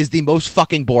shit is the most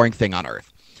fucking boring thing on earth.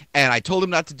 And I told him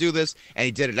not to do this, and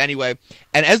he did it anyway.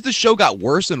 And as the show got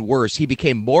worse and worse, he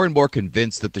became more and more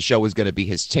convinced that the show was going to be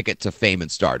his ticket to fame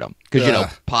and stardom. Because,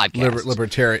 podcasts.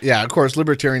 Libertarian. Yeah, of course,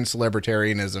 libertarian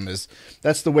celebritarianism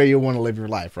that's the way you want to live your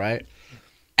life, right?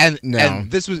 And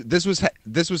this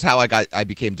was how I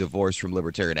became divorced from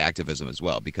libertarian activism as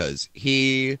well, because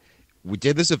we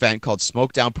did this event called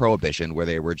Smoke Down Prohibition, where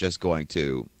they were just going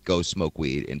to go smoke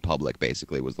weed in public,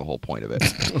 basically, was the whole point of it.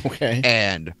 Okay.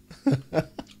 And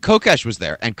Kokesh was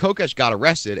there, and Kokesh got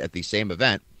arrested at the same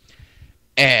event,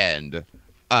 and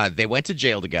they went to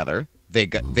jail together.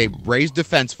 They raised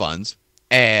defense funds,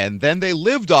 and then they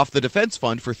lived off the defense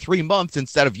fund for 3 months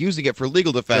instead of using it for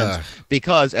legal defense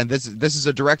because, and this is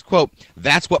a direct quote,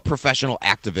 that's what professional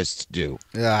activists do.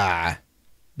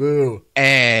 Boo.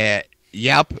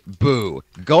 Yep, boo.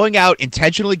 Going out,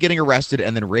 intentionally getting arrested,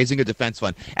 and then raising a defense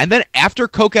fund. And then after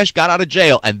Kokesh got out of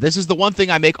jail, and this is the one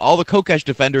thing I make all the Kokesh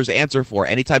defenders answer for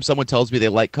anytime someone tells me they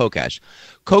like Kokesh.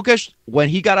 Kokesh, when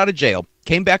he got out of jail,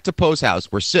 came back to Poe's house.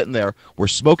 We're sitting there. We're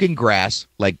smoking grass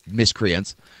like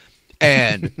miscreants.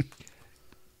 And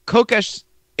Kokesh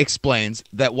explains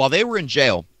that while they were in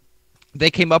jail,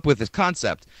 they came up with this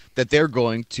concept that they're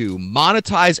going to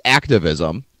monetize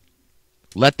activism.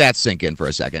 Let that sink in for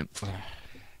a second.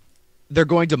 They're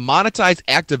going to monetize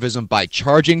activism by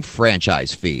charging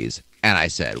franchise fees. And I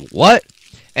said, what?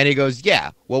 And he goes,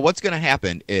 yeah. Well, what's going to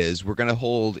happen is we're going to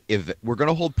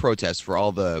hold protests for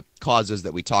all the causes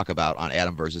that we talk about on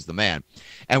Adam versus the Man.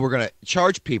 And we're going to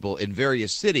charge people in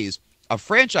various cities a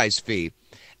franchise fee.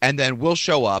 And then we'll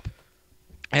show up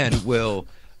and we'll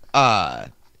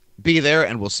be there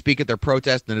and we'll speak at their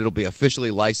protest, and it'll be officially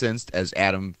licensed as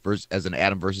an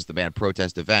Adam versus the Man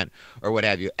protest event or what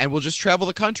have you. And we'll just travel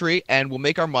the country and we'll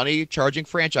make our money charging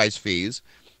franchise fees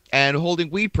and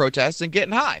holding weed protests and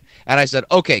getting high. And I said,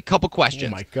 okay, couple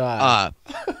questions. Oh my God.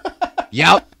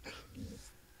 Yep.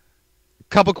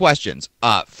 Couple questions.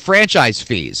 Franchise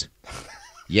fees.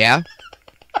 Yeah.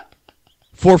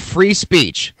 For free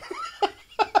speech.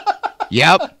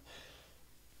 Yep.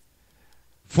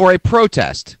 For a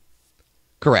protest.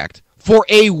 Correct. For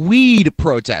a weed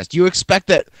protest. You expect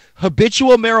that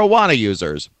habitual marijuana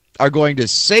users are going to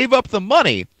save up the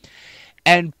money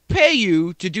and pay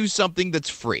you to do something that's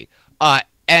free.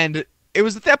 And it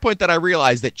was at that point that I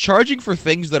realized that charging for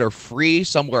things that are free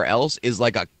somewhere else is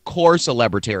like a core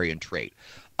celebritarian trait.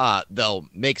 They'll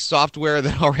make software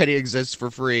that already exists for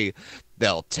free.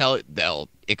 They'll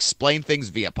explain things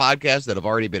via podcasts that have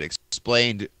already been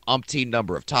explained umpteen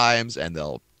number of times, and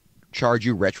they'll charge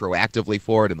you retroactively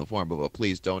for it in the form of a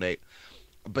please donate.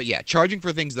 But yeah, charging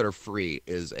for things that are free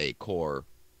is a core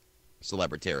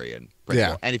celebritarian principle.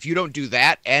 Yeah. And if you don't do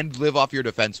that and live off your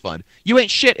defense fund, you ain't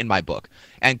shit in my book.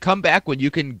 And come back when you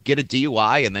can get a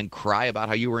DUI and then cry about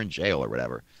how you were in jail or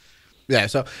whatever. Yeah,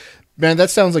 so, man, that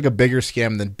sounds like a bigger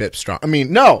scam than BipStrong. I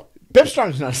mean, no,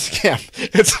 BipStrong's not a scam.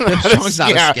 It's not BipStrong's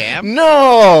not a scam?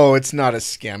 No, it's not a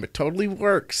scam. It totally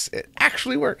works. It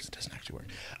actually works. It doesn't actually work.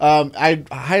 I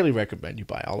highly recommend you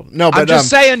buy all of them. No, but I'm just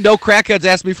saying, no crackheads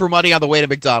asked me for money on the way to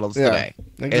McDonald's today.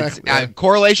 Exactly.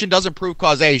 Correlation doesn't prove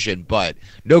causation, but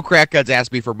no crackheads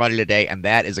asked me for money today, and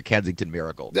that is a Kensington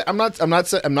miracle. I'm not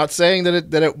saying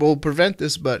that it will prevent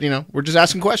this, but we're just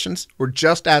asking questions. We're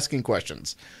just asking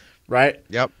questions, right?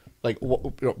 Yep. Like,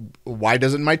 why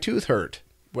doesn't my tooth hurt?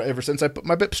 Ever since I put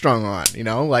my BipStrong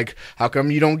on, like, how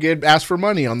come you don't get asked for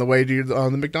money on the way to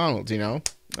the McDonald's?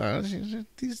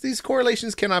 These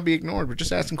correlations cannot be ignored. We're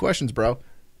just asking questions, bro.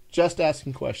 Just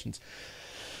asking questions.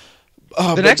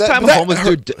 The next time a homeless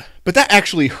dude, but that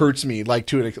actually hurts me. Like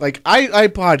I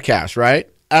podcast, right,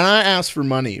 and I ask for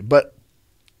money, but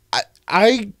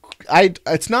I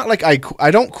it's not like I'm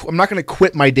not going to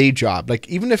quit my day job. Like,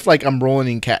 even if I'm rolling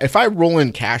in cash, if I roll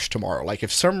in cash tomorrow, like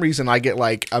if some reason I get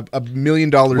like $1 million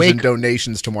in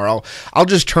donations tomorrow, I'll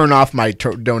just turn off my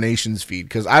donations feed,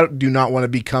 because I do not want to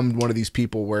become one of these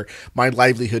people where my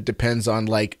livelihood depends on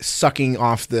like sucking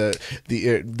off the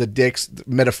dicks, the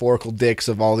metaphorical dicks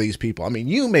of all these people. I mean,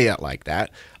 you may not like that.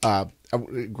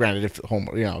 Granted, if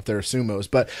if they're sumos,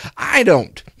 but I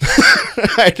don't.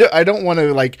 I don't want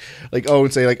to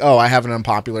and say I have an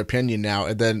unpopular opinion now,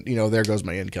 and then there goes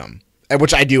my income.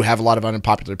 Which I do have a lot of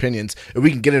unpopular opinions. And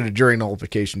we can get into jury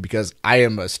nullification because I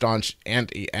am a staunch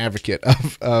advocate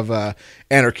of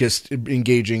anarchists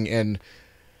engaging in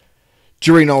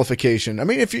jury nullification. I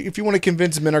mean, if you want to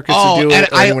convince minarchists to do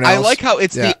it, or anyone else, I like how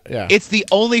it's it's the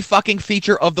only fucking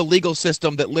feature of the legal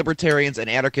system that libertarians and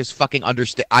anarchists fucking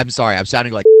understand. I'm sorry, I'm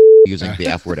sounding like using the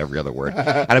F word every other word,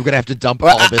 and I'm gonna have to dump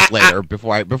all of this later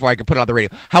before I can put it on the radio.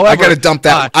 However, I gotta dump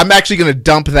that. I'm actually gonna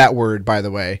dump that word, by the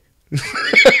way.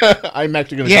 I'm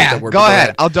actually going to dump that word. Go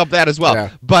ahead. I'll dump that as well. Yeah.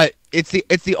 But it's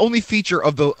the only feature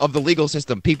of the legal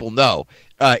system people know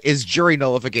is jury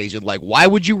nullification. Like, why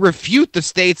would you refute the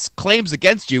state's claims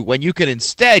against you when you can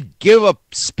instead give a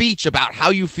speech about how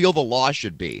you feel the law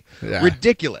should be? Yeah.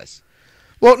 Ridiculous.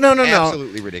 Well, no.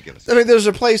 Absolutely ridiculous. I mean, there's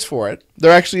a place for it.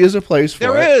 There actually is a place for it.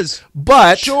 There is.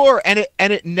 But sure, and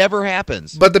it never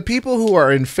happens. But the people who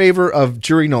are in favor of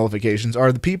jury nullifications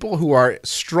are the people who are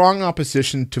strong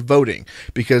opposition to voting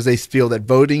because they feel that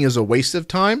voting is a waste of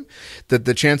time, that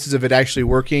the chances of it actually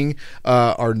working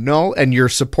are null, and you're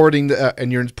supporting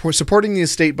the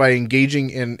estate by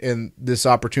engaging in this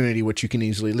opportunity, which you can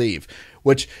easily leave.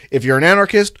 Which, if you're an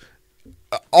anarchist,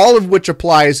 all of which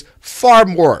applies far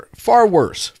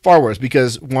worse,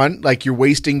 because one, you're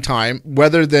wasting time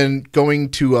rather than going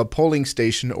to a polling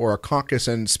station or a caucus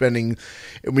and spending,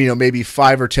 maybe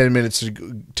 5 or 10 minutes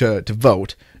to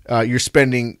vote. You're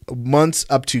spending months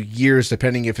up to years,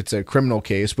 depending if it's a criminal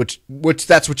case, which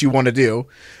that's what you want to do.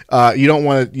 You don't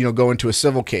want to, go into a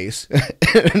civil case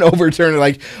and overturn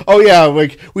it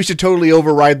we should totally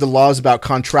override the laws about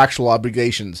contractual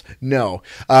obligations. No,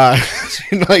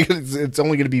 it's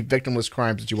only going to be victimless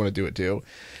crimes that you want to do it to.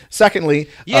 Secondly,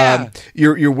 you're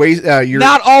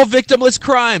not all victimless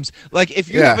crimes. Like, if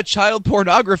you have a child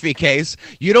pornography case,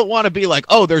 you don't want to be like,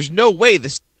 oh, there's no way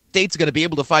this state's going to be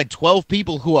able to find 12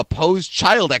 people who oppose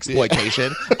child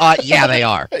exploitation. Yeah, they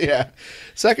are. Yeah.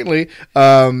 Secondly,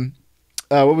 what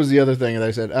was the other thing that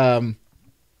I said?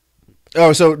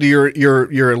 So you're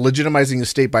legitimizing the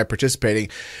state by participating.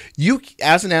 You,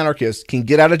 as an anarchist, can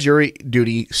get out of jury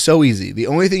duty so easy. The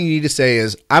only thing you need to say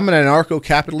is, I'm an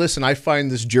anarcho-capitalist, and I find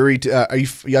this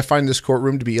I find this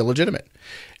courtroom to be illegitimate.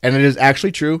 And it is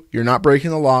actually true. You're not breaking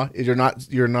the law. You're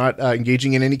not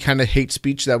engaging in any kind of hate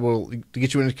speech that will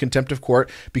get you into contempt of court,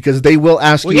 because they will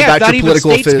ask you about your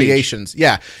political affiliations.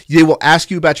 Yeah, they will ask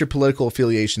you about your political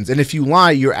affiliations, and if you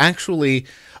lie, you're actually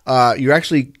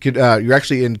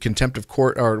in contempt of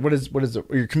court, or what is it?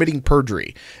 You're committing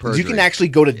perjury. You can actually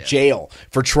go to jail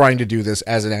for trying to do this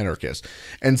as an anarchist.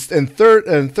 And third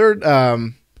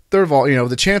of all,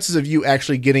 the chances of you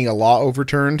actually getting a law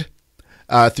overturned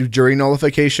through jury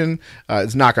nullification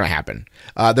is not going to happen.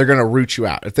 They're going to root you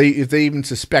out. If they even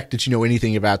suspect that you know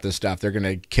anything about this stuff, they're going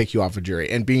to kick you off a jury.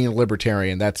 And being a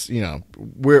libertarian, that's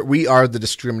we are the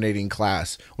discriminating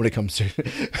class when it comes to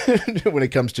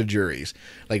juries.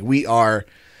 Like, we are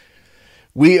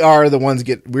the ones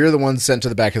sent to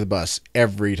the back of the bus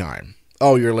every time.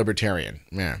 Oh, you're a libertarian.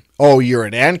 Yeah. Oh, you're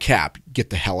an ANCAP.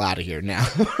 Get the hell out of here now.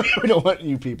 We don't want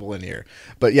you people in here.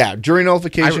 But yeah, jury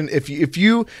nullification. If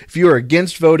you are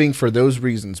against voting for those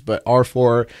reasons, but are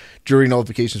for jury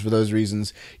nullifications for those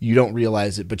reasons, you don't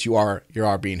realize it, but you are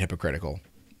being hypocritical.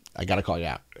 I gotta call you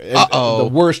out. The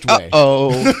worst way.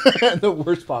 The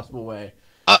worst possible way.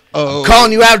 I'm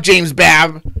calling you out, James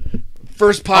Babb.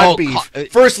 First pod beef.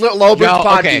 First Lolbert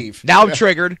pod beef. Now I'm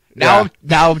triggered. Now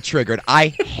I'm triggered. I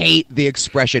hate the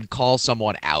expression "call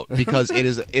someone out" because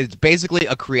it's basically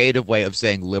a creative way of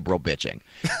saying liberal bitching.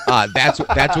 That's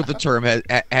what the term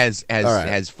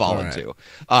has fallen to.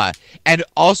 And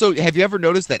also, have you ever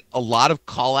noticed that a lot of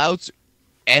call outs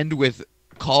end with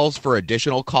calls for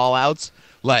additional call outs?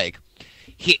 Like,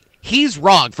 he's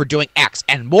wrong for doing X,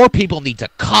 and more people need to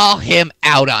call him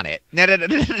out on it.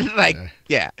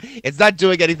 It's not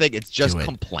doing anything. It's just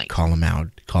complaint. Call him out.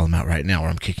 Call him out right now, or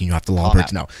I'm kicking you off the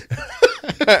Lolberts. No.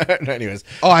 Anyways.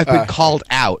 I've been called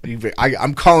out.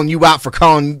 I'm calling you out for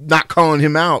not calling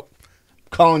him out.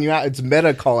 Calling you out. It's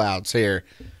meta call outs here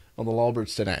on the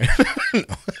Lolberts tonight.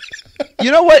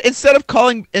 You know what? Instead of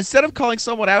calling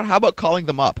someone out, how about calling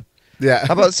them up? Yeah.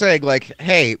 How about saying, like,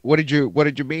 hey, what did you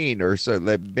mean? Or so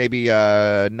maybe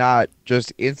not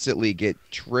just instantly get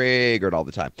triggered all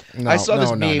the time. I saw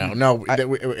this meme. No.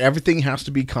 Everything has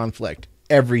to be conflict.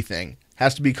 Everything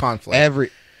has to be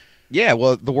conflict.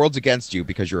 Well, the world's against you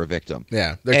because you're a victim.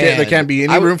 Yeah. There can't be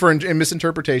any room for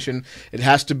misinterpretation. It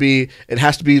has to be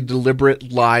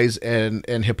deliberate lies and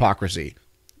hypocrisy.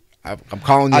 I'm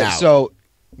calling you out. So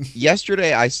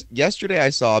yesterday I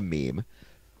saw a meme.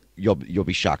 You'll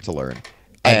be shocked to learn.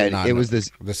 And it was this.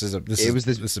 This is This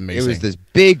is amazing. It was this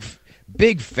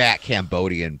big fat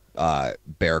Cambodian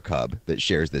bear cub that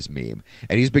shares this meme,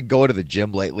 and he's been going to the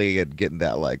gym lately and getting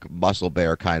that like muscle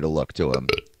bear kind of look to him,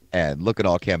 and looking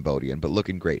all Cambodian, but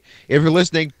looking great. If you're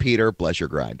listening, Peter, bless your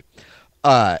grind.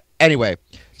 Anyway,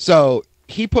 so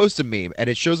he posts a meme, and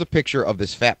it shows a picture of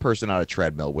this fat person on a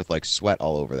treadmill with like sweat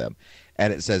all over them,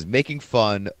 and it says making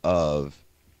fun of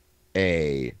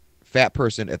a fat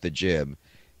person at the gym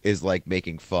is like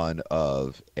making fun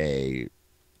of a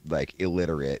like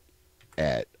illiterate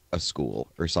at a school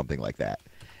or something like that.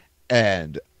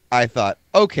 And I thought,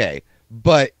 okay,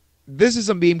 but this is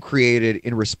a meme created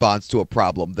in response to a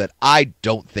problem that I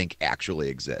don't think actually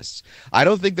exists. I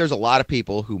don't think there's a lot of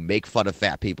people who make fun of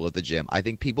fat people at the gym. I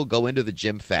think people go into the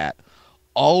gym fat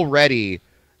already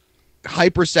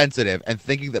hypersensitive and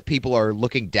thinking that people are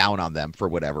looking down on them for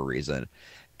whatever reason.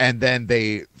 And then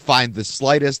they find the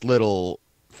slightest little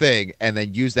thing and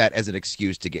then use that as an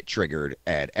excuse to get triggered,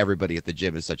 and everybody at the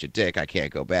gym is such a dick, I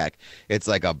can't go back. It's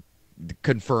like a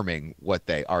confirming what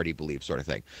they already believe sort of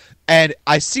thing. And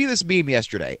I see this meme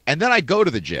yesterday, and then I go to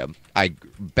the gym, I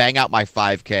bang out my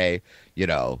 5K,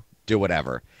 do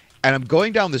whatever, and I'm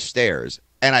going down the stairs,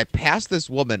 and I pass this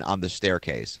woman on the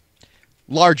staircase,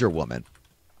 larger woman,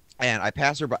 and I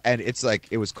pass her by, and it's like,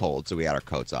 it was cold, so we had our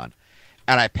coats on,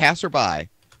 and I pass her by,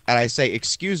 and I say,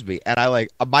 excuse me. And I like,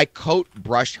 my coat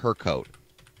brushed her coat.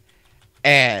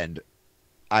 And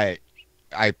I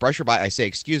brush her by. I say,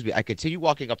 excuse me. I continue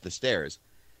walking up the stairs.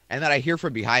 And then I hear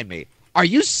from behind me, are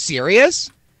you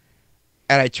serious?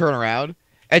 And I turn around.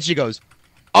 And she goes,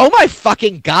 oh my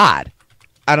fucking God.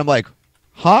 And I'm like,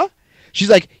 huh? She's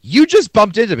like, you just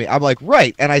bumped into me. I'm like,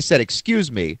 right. And I said,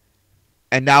 excuse me.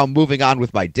 And now I'm moving on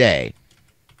with my day.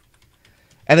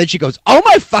 And then she goes, oh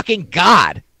my fucking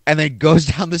God. And then goes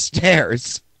down the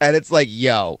stairs. And it's like,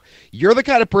 yo, you're the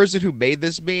kind of person who made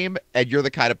this meme, and you're the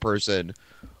kind of person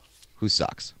who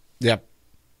sucks. Yep.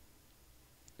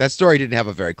 That story didn't have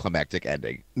a very climactic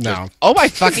ending. No. Just, oh my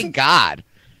fucking God.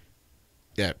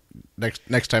 Yeah.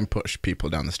 Next time, push people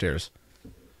down the stairs.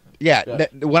 Yeah.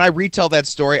 When I retell that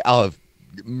story, I'll have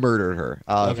murdered her.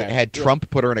 I'll have had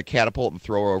Trump put her in a catapult and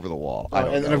throw her over the wall.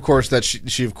 And of course, that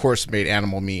she of course made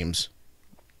animal memes.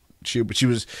 She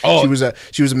was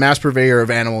a mass purveyor of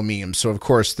animal memes, so of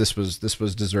course this was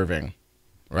deserving,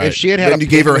 right? If she had and you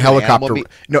gave her a helicopter,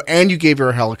 and you gave her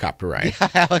a helicopter ride,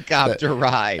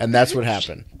 ride, and that's what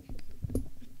happened.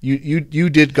 You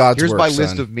did God's work. Here's my son.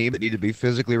 list of memes that need to be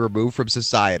physically removed from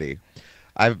society.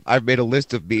 I've made a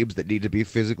list of memes that need to be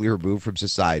physically removed from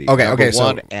society. Okay,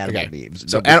 animal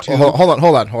memes. So hold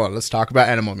on. Let's talk about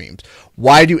animal memes.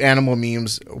 Why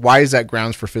is that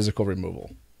grounds for physical removal?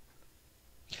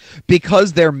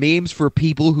 Because they're memes for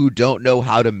people who don't know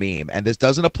how to meme. And this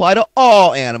doesn't apply to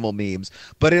all animal memes,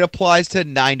 but it applies to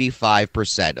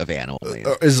 95% of animal memes.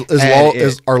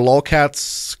 Are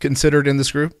lolcats considered in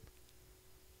this group?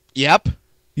 Yep.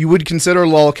 You would consider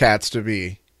lolcats to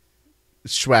be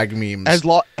swag memes.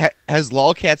 Has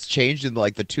lolcats changed in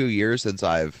like the 2 years since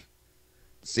I've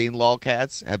seen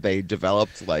lolcats? Have they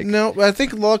developed like? No, I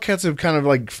think lolcats have kind of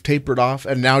like tapered off,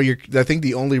 and now I think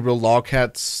the only real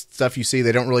lolcats stuff you see,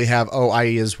 they don't really have. Oh,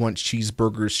 I just want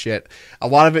cheeseburgers shit. A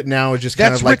lot of it now is just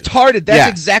kind of like retarded. That's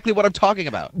exactly what I'm talking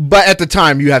about. But at the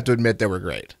time, you have to admit they were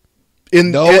great.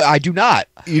 I do not.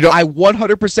 You don't. I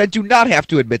 100% do not have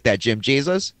to admit that, Jim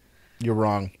Jesus. You're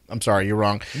wrong. I'm sorry. You're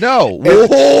wrong. No.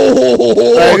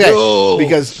 Okay. No.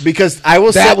 Because I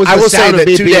will say that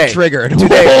today, being triggered.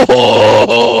 Today,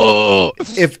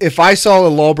 if I saw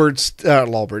a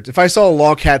Lolbert, if I saw a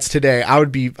lolcats today, I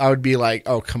would be like,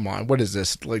 oh come on, what is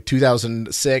this? Like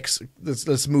 2006?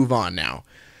 Let's move on now.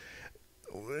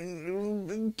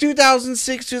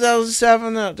 2006,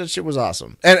 2007, that shit was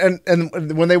awesome. And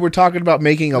when they were talking about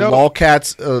making a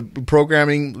lolcats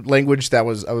programming language, I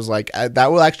was like,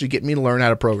 that will actually get me to learn how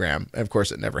to program. And of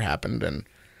course, it never happened, and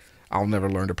I'll never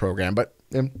learn to program. But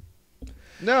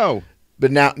no.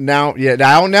 But now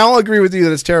I'll agree with you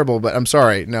that it's terrible. But I'm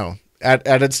sorry, no.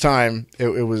 At its time, it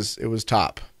was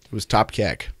top. It was top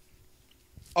kick.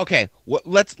 Okay,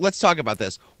 let's talk about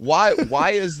this. Why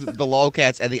is the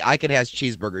lolcats and the I can has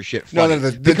cheeseburger shit funny? No,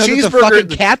 the because cheeseburger, it's a fucking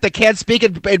cat that can't speak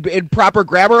in proper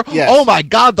grammar. Yes. Oh my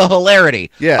God, the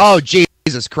hilarity! Yes. Oh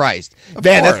Jesus Christ, of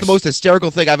man, course. That's the most hysterical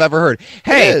thing I've ever heard.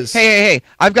 Hey!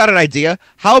 I've got an idea.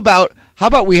 How about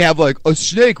we have like a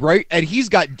snake, right? And he's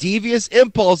got devious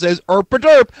impulses or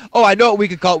derp. Oh, I know what we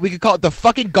could call it. We could call it the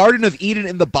fucking Garden of Eden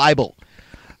in the Bible.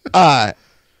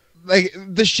 Like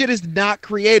the shit is not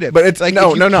creative. But it's like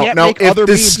no. Make If other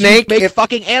the memes, snake, you make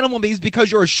fucking animal memes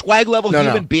because you're a swag level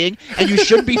human being and you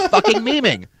shouldn't be fucking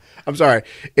memeing. I'm sorry.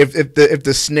 If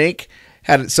the snake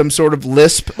had some sort of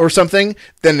lisp or something,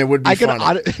 then it would be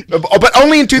funny. But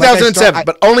only in 2007.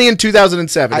 But only in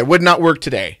 2007. It would not work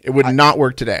today. It would not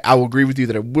work today. I will agree with you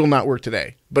that it will not work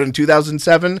today. But in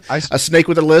 2007, a snake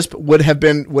with a lisp would have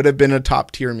been a top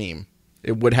tier meme.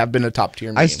 It would have been a top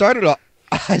tier meme. I started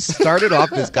off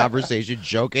this conversation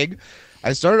joking.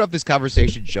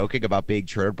 About being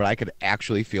triggered, but I could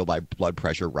actually feel my blood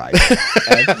pressure rise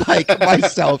and like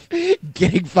myself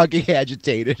getting fucking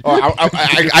agitated.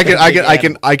 I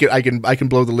can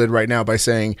blow the lid right now by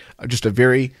saying just a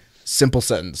very simple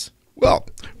sentence. Well,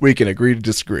 we can agree to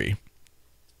disagree.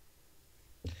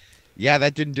 Yeah,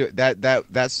 that didn't do it.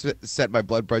 That set my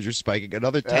blood pressure spiking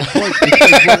another 10 points.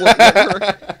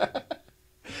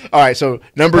 All right, so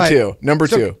number two.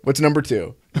 What's number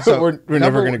two? So we're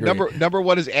never going to agree. Number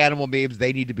one is animal memes.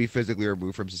 They need to be physically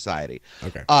removed from society.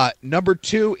 Okay. Number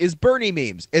two is Bernie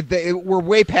memes. We're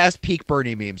way past peak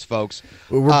Bernie memes, folks.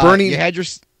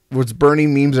 Was Bernie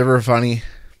memes ever funny?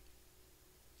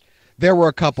 There were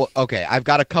a couple. Okay, I've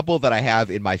got a couple that I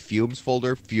have in my Fumes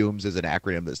folder. Fumes is an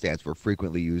acronym that stands for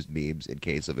frequently used memes in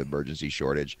case of emergency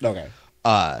shortage. Okay.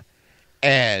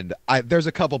 And there's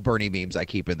a couple Bernie memes I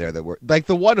keep in there that were like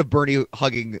the one of Bernie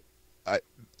hugging.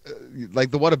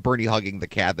 Like the one of Bernie hugging the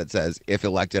cat that says, "If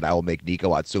elected, I will make Nico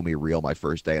Atsumi real my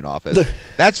first day in office."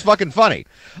 That's fucking funny,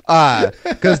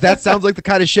 because that sounds like the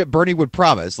kind of shit Bernie would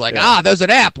promise. Like, there's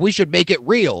an app, we should make it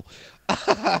real.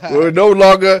 We'll no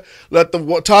longer let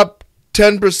the top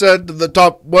 10% of the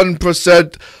top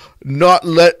 1% not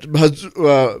let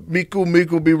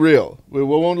Miku be real. We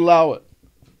won't allow it.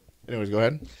 Anyways, go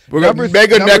ahead. We're gonna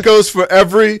mega nekos for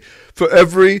every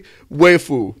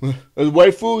waifu.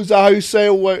 Waifu, is that how you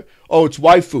say it? Oh, it's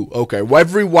waifu. Okay,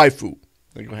 every waifu.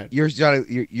 Go ahead.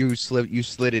 You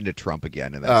slid into Trump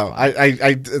again, and that's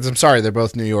fine. I'm sorry. They're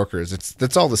both New Yorkers.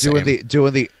 That's all the same.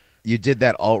 You did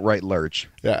that alt-right lurch.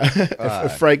 Yeah.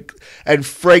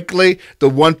 Frankly, the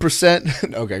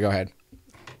 1%. Okay, go ahead.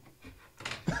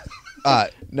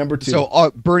 Number two.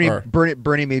 So Bernie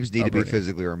memes need to be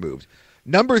physically removed.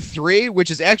 Number three,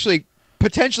 which is actually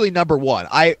potentially number one.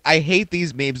 I hate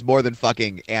these memes more than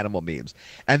fucking animal memes,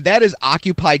 and that is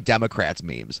Occupy Democrats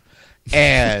memes.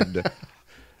 And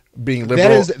being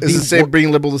liberal is being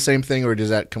liberal the same thing, or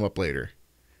does that come up later?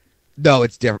 No,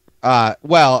 it's different.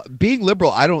 Well, being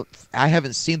liberal, I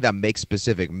haven't seen them make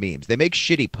specific memes. They make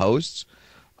shitty posts.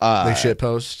 They shit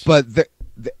posts, but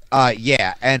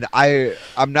yeah, and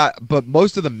I'm not. But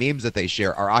most of the memes that they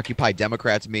share are Occupy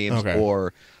Democrats memes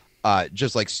or.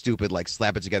 Just like stupid, like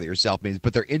slap it together yourself memes,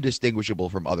 but they're indistinguishable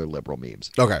from other liberal memes.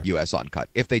 Okay. U.S. Uncut,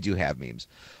 if they do have memes.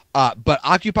 But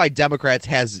Occupy Democrats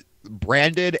has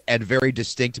branded and very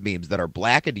distinct memes that are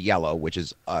black and yellow, which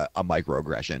is a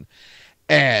microaggression.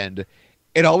 And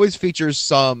it always features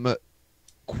some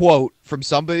quote from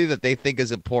somebody that they think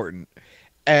is important.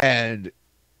 And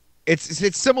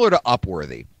it's similar to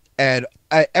Upworthy. And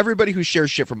everybody who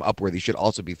shares shit from Upworthy should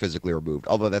also be physically removed,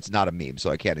 although that's not a meme, so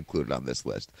I can't include it on this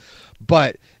list.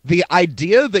 But the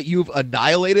idea that you've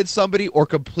annihilated somebody or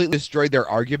completely destroyed their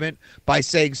argument by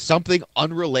saying something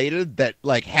unrelated that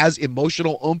like has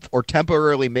emotional oomph or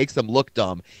temporarily makes them look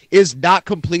dumb is not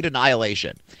complete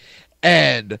annihilation.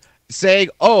 And saying,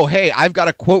 oh, hey, I've got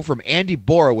a quote from Andy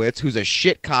Borowitz, who's a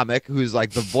shit comic, who's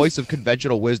like the voice of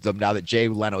conventional wisdom now that Jay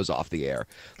Leno's off the air.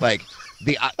 Like,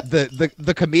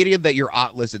 the comedian that your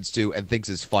aunt listens to and thinks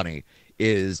is funny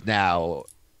is now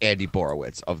Andy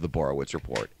Borowitz of the Borowitz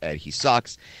Report, and he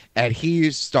sucks. And he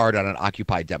starred on an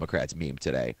Occupy Democrats meme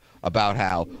today about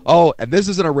how, oh, and this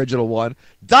is an original one,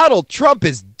 Donald Trump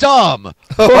is dumb.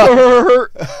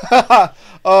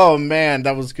 Oh man,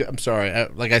 that was good. I'm sorry.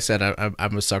 Like I said,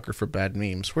 I'm a sucker for bad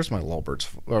memes. Where's my Lolberts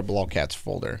or Lolcats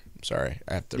folder? I'm sorry,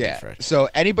 I have to refresh. So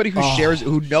anybody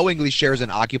who knowingly shares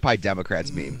an Occupy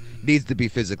Democrats meme needs to be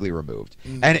physically removed.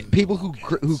 And people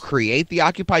who create the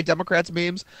Occupy Democrats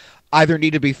memes either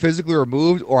need to be physically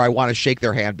removed, or I want to shake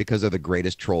their hand because they're the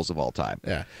greatest trolls of all time.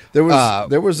 Yeah, there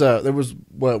was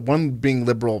one being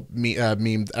liberal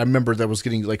meme I remember that was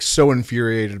getting like so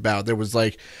infuriated about. There was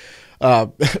like,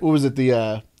 what was it?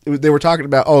 They were talking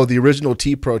about the original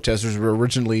tea protesters were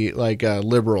originally like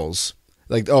liberals.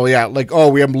 Like, oh yeah, like, oh,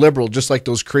 we have liberal, just like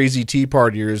those crazy tea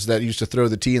partiers that used to throw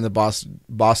the tea in the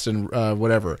Boston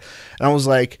whatever. And I was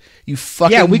like, you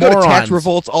fucking we morons. go to tax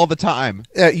revolts all the time.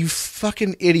 You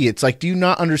fucking idiots! Like, do you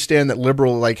not understand that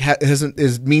liberal like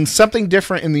means something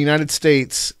different in the United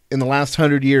States in the last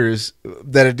 100 years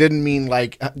that it didn't mean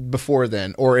like before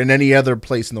then or in any other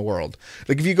place in the world.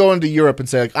 Like if you go into Europe and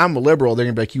say like I'm a liberal, they're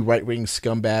gonna be like you right wing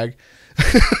scumbag.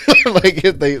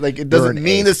 It doesn't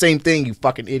mean the same thing, you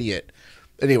fucking idiot.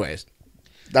 Anyways,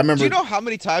 I remember. Do you know how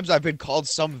many times I've been called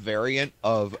some variant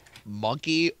of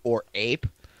monkey or ape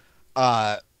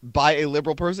by a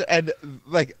liberal person? And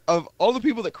like of all the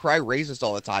people that cry racist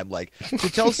all the time, like to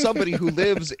tell somebody who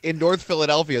lives in North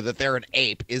Philadelphia that they're an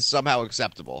ape is somehow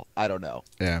acceptable. I don't know.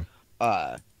 Yeah.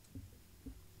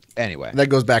 Anyway, that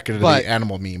goes back into the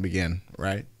animal meme again,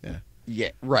 right? Yeah. Yeah.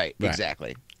 Right.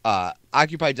 Exactly.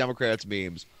 Occupy Democrats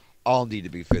memes all need to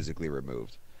be physically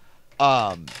removed.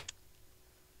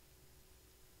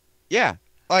 Yeah.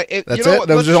 That's it?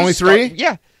 Those are only three?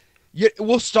 Yeah.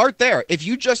 We'll start there. If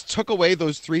you just took away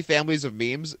those three families of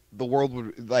memes, the world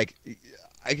would, like,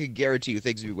 I can guarantee you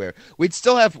things would be weird. We'd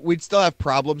still have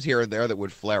problems here and there that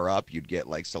would flare up. You'd get,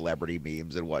 like, celebrity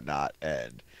memes and whatnot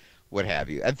and what have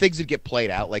you. And things would get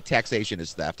played out. Like, taxation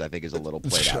is theft, I think, is a little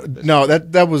played out. No,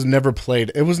 that was never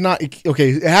played. It was not.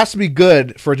 Okay, it has to be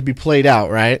good for it to be played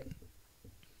out, right?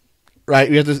 Right,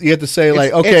 you have to say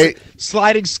like, okay, it's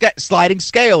sliding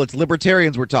scale. It's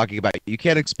libertarians we're talking about. You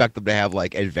can't expect them to have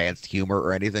like advanced humor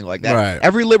or anything like that. Right.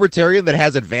 Every libertarian that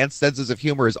has advanced senses of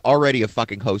humor is already a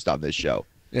fucking host on this show.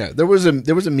 Yeah, there was a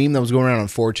meme that was going around on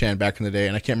 4chan back in the day,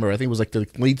 and I can't remember. I think it was like the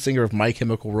lead singer of My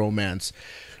Chemical Romance,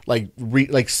 like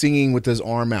singing with his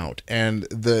arm out, and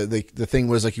the thing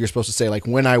was like you were supposed to say like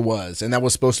when I was, and that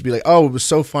was supposed to be like, oh, it was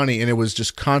so funny, and it was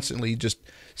just constantly just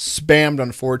spammed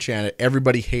on 4chan.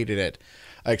 Everybody hated it,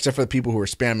 except for the people who were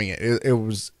spamming it. It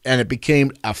was, and it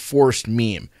became a forced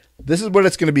meme. This is what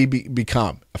it's going to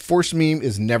become. A forced meme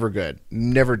is never good,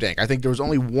 never dank. I think there was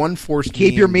only one forced.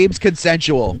 Keep your memes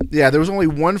consensual. Yeah, there was only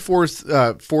one forced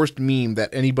meme that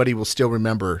anybody will still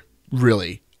remember,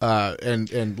 really,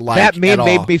 and like that meme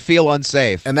made me feel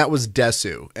unsafe, and that was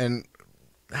Desu. And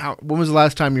when was the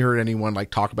last time you heard anyone like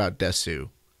talk about Desu?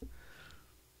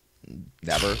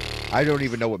 Never. I don't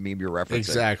even know what meme you're referencing.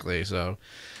 Exactly. So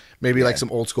maybe like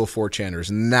some old school 4chaners,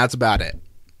 and that's about it.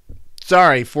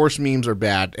 Sorry, forced memes are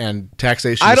bad, and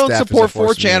taxation. I don't staff support is a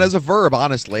forced 4chan meme. as a verb,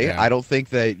 honestly. Yeah. I don't think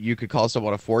that you could call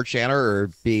someone a 4chaner or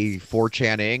be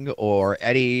 4chaning or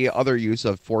any other use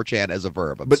of 4chan as a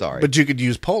verb. I'm sorry. But you could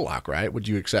use Polak, right? Would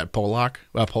you accept Polak?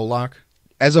 Polak?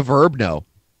 As a verb, no.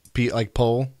 Like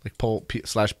Pol? Like Pol /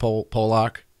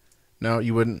 Polak? No,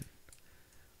 you wouldn't?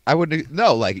 I wouldn't.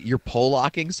 No, like you're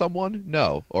Polacking someone?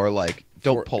 No. Or like,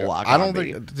 don't Polak I don't on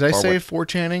me. think. Did I say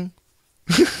 4channing?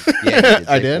 Yeah,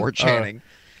 I did. 4channing.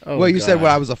 Well, you said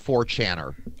when I was a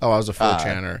 4chaner. Oh, I was a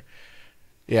 4channer.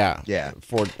 Yeah. Yeah.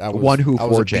 I was, One who I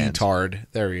was a 4chans. B-tard.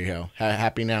 There you go.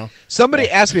 Happy now? Somebody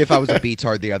asked me if I was a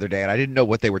B-tard the other day, and I didn't know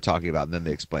what they were talking about. And then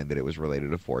they explained that it was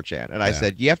related to 4chan. And I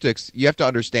said, you have to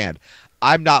understand,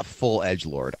 I'm not full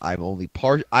edgelord. I'm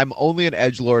only an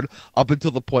edgelord up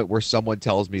until the point where someone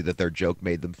tells me that their joke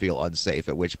made them feel unsafe.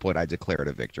 At which point I declare it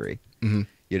a victory. Mm-hmm.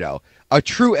 You know, a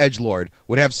true edgelord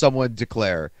would have someone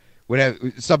declare.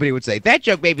 Somebody would say that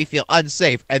joke made me feel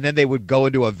unsafe, and then they would go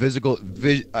into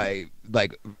a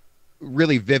like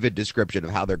really vivid description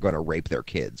of how they're going to rape their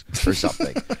kids or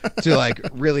something to like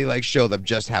really like show them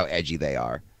just how edgy they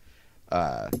are.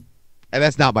 And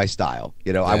that's not my style.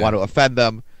 You know, I want to offend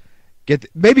them,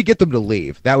 maybe get them to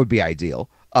leave. That would be ideal.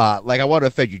 Like I want to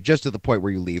offend you just to the point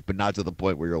where you leave, but not to the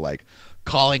point where you're like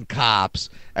calling cops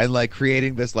and like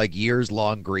creating this like years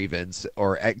long grievance,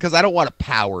 or because I don't want to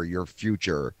power your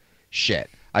future shit.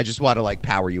 I just want to like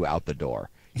power you out the door.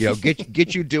 You know,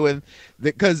 get you doing,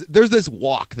 because there's this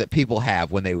walk that people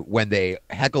have when they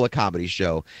heckle a comedy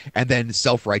show and then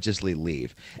self-righteously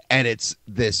leave, and it's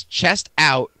this chest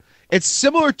out. It's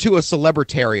similar to a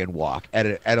celebritarian walk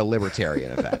at a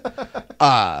libertarian event,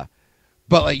 but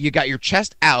like you got your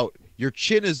chest out, your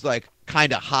chin is like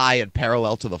kind of high and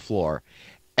parallel to the floor,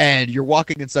 and you're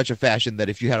walking in such a fashion that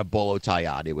if you had a bolo tie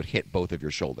on, it would hit both of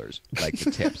your shoulders, like the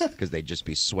tips, because they'd just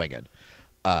be swinging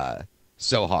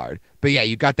so hard. But yeah,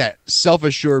 you got that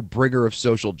self-assured bringer of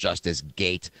social justice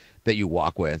gait that you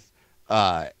walk with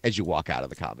as you walk out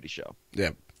of the comedy show. Yeah.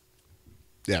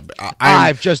 Yeah, but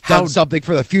I've just done something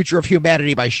for the future of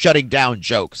humanity by shutting down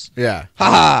jokes. Yeah. Ha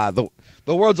ha!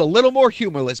 The world's a little more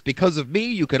humorless because of me.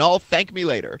 You can all thank me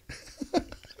later.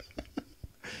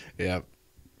 Yep.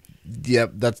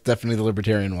 Yep, that's definitely the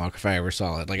libertarian walk if I ever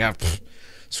saw it. Like,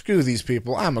 screw these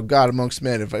people. I'm a god amongst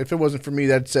men. If it wasn't for me,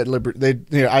 that'd set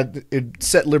it'd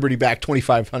set liberty back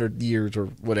 2,500 years or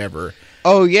whatever.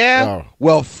 Oh yeah. Oh.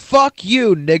 Well, fuck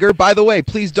you, nigger. By the way,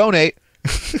 please donate.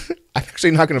 I'm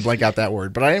actually not going to blank out that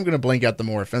word, but I am going to blank out the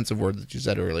more offensive word that you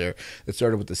said earlier. It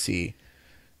started with the C,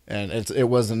 and it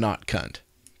was not cunt.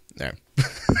 Yeah.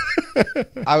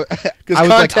 I was like,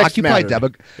 context Occupy,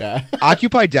 mattered. Yeah.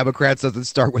 Occupy Democrats doesn't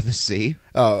start with a C.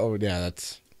 Oh yeah,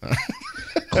 that's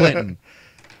Clinton.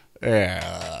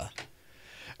 yeah.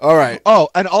 All right. Oh,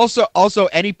 and also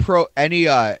I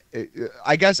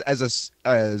guess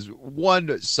as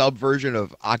one subversion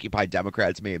of Occupy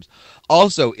Democrats memes.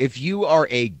 Also, if you are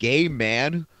a gay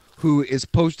man who is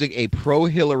posting a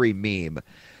pro-Hillary meme,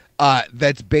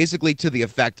 that's basically to the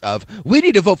effect of, we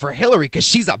need to vote for Hillary because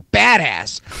she's a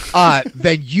badass,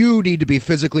 then you need to be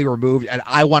physically removed, and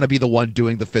I want to be the one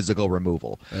doing the physical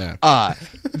removal. Yeah.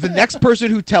 The next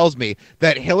person who tells me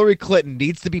that Hillary Clinton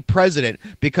needs to be president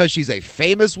because she's a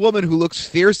famous woman who looks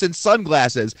fierce in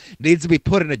sunglasses needs to be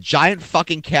put in a giant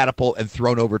fucking catapult and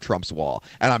thrown over Trump's wall.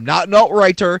 And I'm not an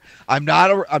alt-righter. I'm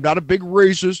not a big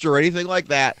racist or anything like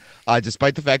that,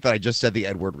 despite the fact that I just said the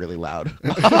N-word really loud.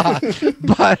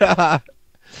 But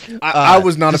I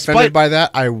was not offended by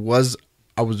that. I was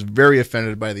very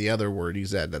offended by the other word he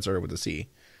said that started with a C.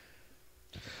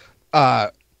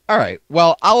 All right.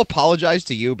 Well, I'll apologize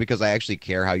to you because I actually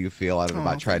care how you feel. I'm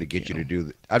not trying to get you to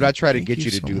do. I'm not trying to get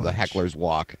you to do the heckler's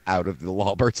walk out of the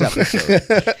Lolbert's episode.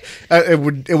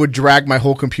 It would drag my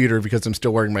whole computer because I'm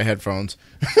still wearing my headphones.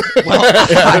 Well,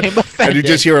 I'm offended. And you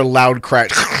just hear a loud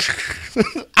crack.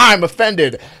 I'm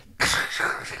offended.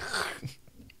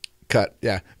 Cut.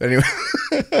 Yeah. Anyway.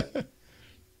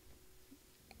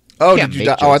 Oh, did you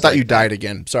die? Oh, I thought you died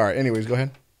again. Sorry. Anyways, go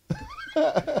ahead.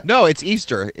 No, it's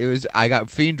Easter. I got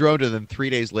fiend droned, and then 3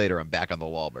 days later, I'm back on the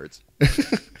Lolberts. That's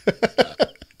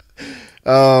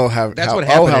what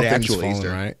happened at things actual fallen, Easter,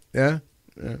 right?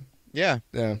 Yeah.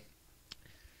 Yeah.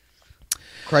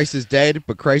 Christ is dead,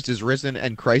 but Christ is risen,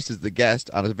 and Christ is the guest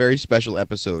on a very special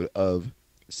episode of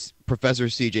Professor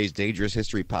CJ's Dangerous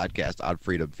History podcast on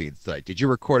Freedom Feeds tonight. Did you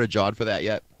record a John for that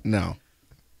yet? No.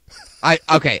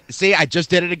 Okay. See, I just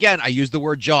did it again. I used the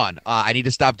word John. I need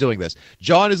to stop doing this.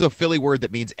 John is a Philly word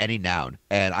that means any noun,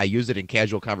 and I use it in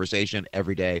casual conversation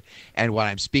every day. And when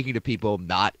I'm speaking to people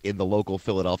not in the local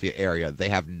Philadelphia area, they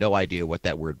have no idea what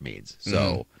that word means.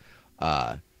 So,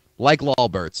 like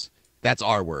Lolberts, that's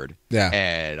our word. Yeah.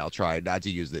 And I'll try not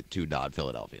to use it to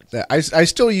non-Philadelphians. Yeah, I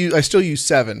still use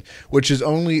 7, which is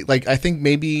only like I think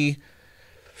maybe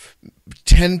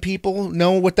 10 people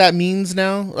know what that means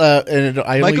now.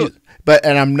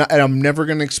 I'm never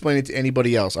going to explain it to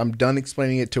anybody else. I'm done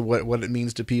explaining it to what it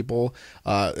means to people.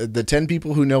 The 10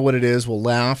 people who know what it is will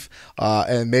laugh,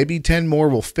 and maybe 10 more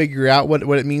will figure out what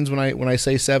it means when I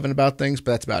say 7 about things.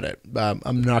 But that's about it.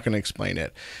 I'm not going to explain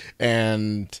it.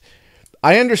 And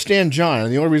I understand John,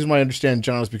 and the only reason why I understand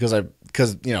John is because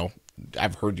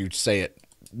I've heard you say it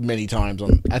many times.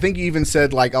 I think you even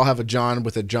said like, I'll have a John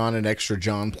with a John and extra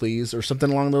John, please, or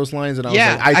something along those lines. And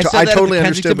I totally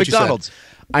understood what you said.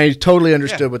 I totally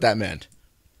understood what that meant.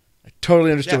 I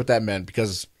totally understood what that meant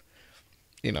because,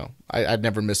 I'd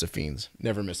never miss a Fiends.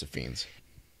 Never miss a Fiends.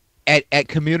 At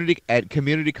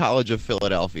Community College of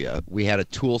Philadelphia, we had a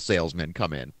tool salesman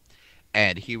come in,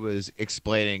 and he was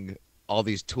explaining all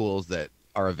these tools that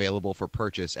are available for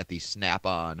purchase at the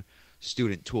Snap-on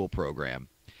student tool program.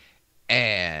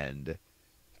 And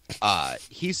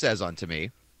he says unto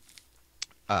me,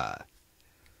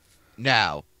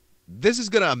 now, this is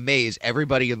going to amaze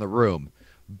everybody in the room,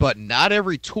 but not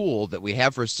every tool that we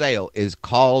have for sale is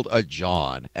called a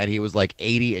John. And he was like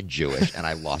 80 and Jewish, and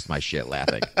I lost my shit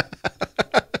laughing.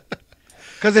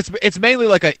 Because it's mainly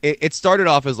like it started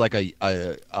off as like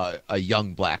a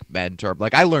young black men term.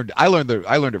 Like I learned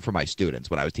it from my students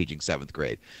when I was teaching 7th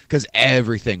grade because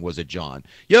everything was a John.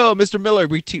 Yo, Mr. Miller,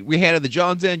 we handed the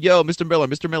Johns in. Yo, Mr.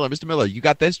 Miller, you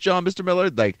got this, John, Mr. Miller?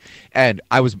 Like, and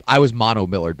I was mono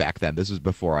Miller back then. This was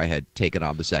before I had taken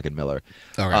on the second Miller.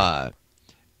 Okay.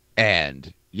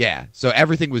 And yeah, so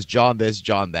everything was John this,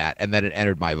 John that, and then it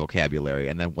entered my vocabulary.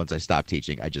 And then once I stopped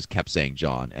teaching, I just kept saying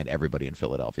John, and everybody in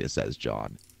Philadelphia says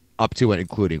John, up to and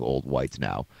including old whites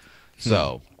now.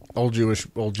 So old Jewish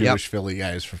Philly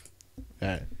guys.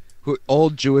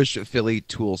 Old Jewish Philly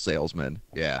tool salesman.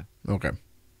 Yeah. Okay.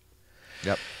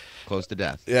 Yep. Close to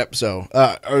death. Yep. So,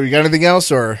 you got anything else,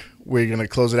 or we're gonna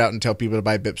close it out and tell people to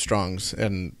buy BipStrongs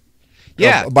and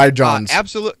buy Johns?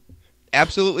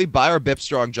 Absolutely buy our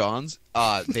BipStrong Johns.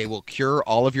 They will cure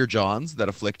all of your Johns that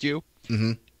afflict you.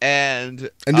 Mm-hmm. And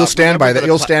you'll stand by that.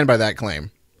 You'll stand by that claim.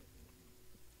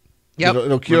 Yep.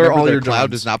 It'll cure all your cloud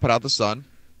Johns. Does not put out the sun.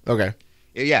 Okay.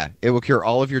 Yeah, it will cure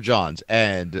all of your Johns.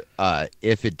 And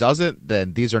if it doesn't,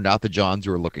 then these are not the Johns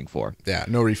you were looking for. Yeah,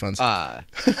 no refunds.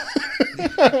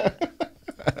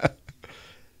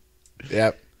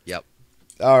 Yep.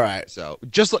 All right. So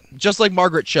just like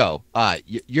Margaret Cho,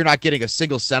 you're not getting a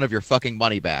single cent of your fucking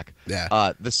money back.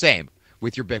 Yeah. The same.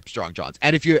 with your BipStrong Johns.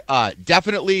 And if you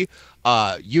definitely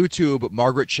YouTube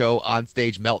Margaret Cho on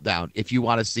stage meltdown if you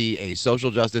want to see a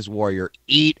social justice warrior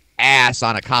eat ass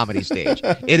on a comedy stage.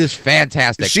 It is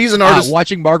fantastic. She's an artist.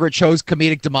 Watching Margaret Cho's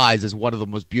comedic demise is one of the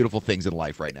most beautiful things in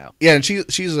life right now. Yeah, and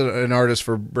she's an artist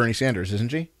for Bernie Sanders,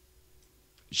 isn't she?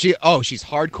 She's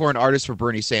hardcore an artist for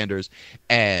Bernie Sanders,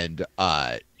 and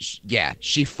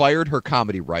she fired her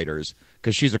comedy writers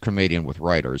because she's a comedian with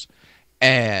writers,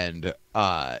 and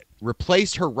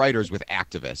replaced her writers with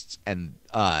activists, and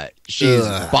she's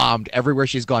bombed everywhere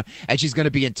she's gone, and she's going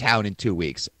to be in town in 2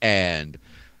 weeks, and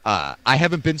I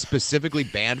haven't been specifically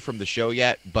banned from the show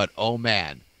yet, but oh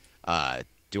man, I've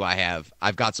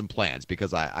got some plans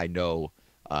because I know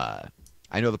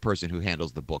the person who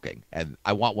handles the booking, and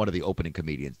I want one of the opening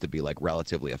comedians to be like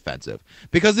relatively offensive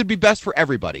because it'd be best for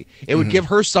everybody. It would give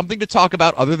her something to talk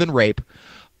about other than rape.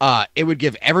 It would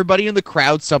give everybody in the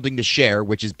crowd something to share,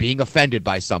 which is being offended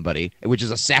by somebody, which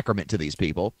is a sacrament to these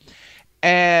people.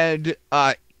 And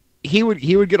he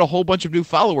would get a whole bunch of new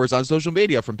followers on social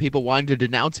media from people wanting to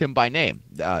denounce him by name,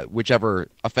 whichever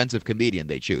offensive comedian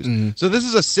they choose. So this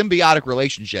is a symbiotic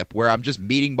relationship where I'm just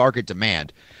meeting market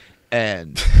demand.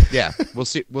 And yeah, we'll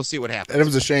see what happens. And it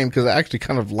was a shame because I actually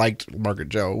kind of liked Margaret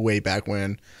Cho way back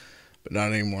when, but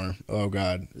not anymore. Oh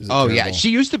God. Terrible? Yeah, she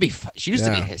used to be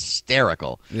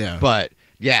hysterical. Yeah. But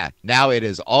yeah, now it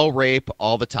is all rape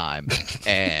all the time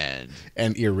and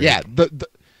ear rape. Yeah,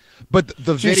 but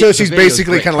the video, so she's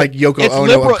basically kind of like Yoko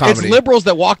Ono of comedy. It's liberals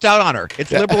that walked out on her.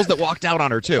 It's liberals that walked out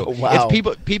on her too. Oh, wow.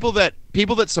 It's people that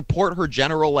support her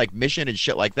general like mission and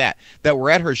shit like that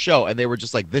were at her show, and they were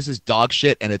just like, this is dog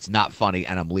shit and it's not funny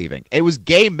and I'm leaving. It was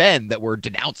gay men that were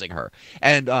denouncing her.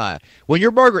 And when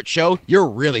you're Margaret Cho, you're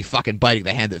really fucking biting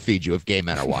the hand that feeds you if gay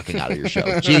men are walking out of your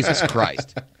show. Jesus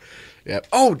Christ. Yep.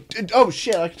 Oh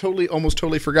shit! I almost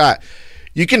totally forgot.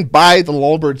 You can buy the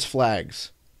Lolbert's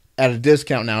flags at a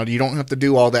discount now. You don't have to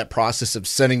do all that process of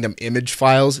sending them image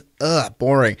files.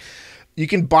 Boring. You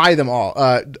can buy them all.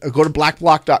 Go to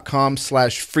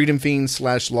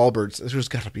blackblock.com/freedomfiends/Lolberts. There's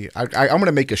got to be. I'm going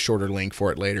to make a shorter link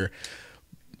for it later.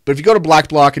 But if you go to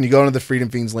BlackBlock and you go into the Freedom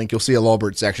Fiends link, you'll see a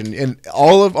Lolbert section. And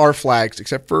all of our flags,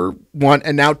 except for one,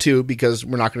 and now two, because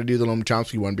we're not going to do the Noam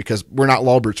Chomsky one, because we're not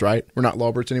Lolberts, right? We're not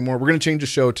Lolberts anymore. We're going to change the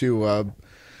show to, I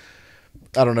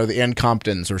don't know, the Ann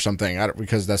Comptons or something,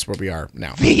 because that's where we are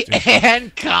now. The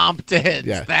Ann Comptons.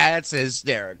 Yeah. That's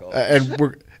hysterical.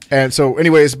 And so,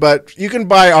 anyways, but you can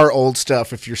buy our old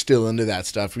stuff if you're still into that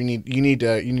stuff. You need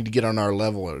to get on our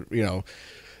level.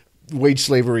 Wage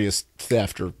slavery is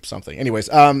theft or something. Anyways,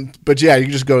 but yeah, you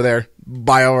can just go there,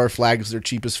 buy all our flags. They're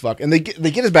cheap as fuck, and they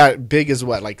get about big as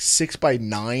what, like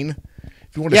 6x9. If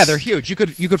you want, they're huge. You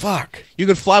could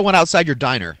fly one outside your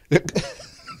diner.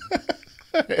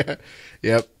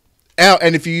 Yep. Oh,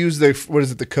 and if you use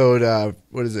the code?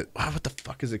 What is it? What the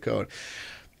fuck is the code?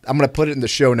 I'm going to put it in the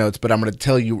show notes, but I'm going to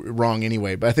tell you wrong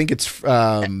anyway. But I think it's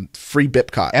free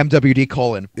BipCot.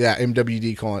 MWD : Yeah,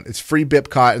 MWD : It's free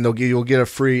BipCot, and you'll get a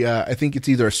free. I think it's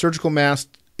either a surgical mask.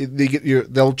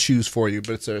 They'll choose for you,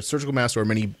 but it's a surgical mask or a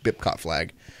mini BipCot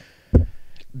flag.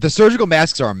 The surgical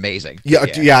masks are amazing.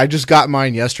 Yeah. I just got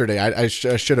mine yesterday. I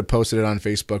should have posted it on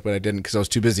Facebook, but I didn't because I was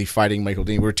too busy fighting Michael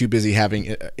Dean. We were too busy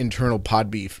having internal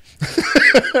pod beef.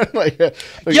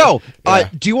 Do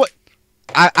you want?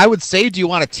 I would say, do you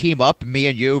want to team up, me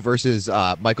and you, versus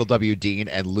Michael W. Dean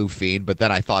and Lou Fiend? But then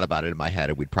I thought about it in my head,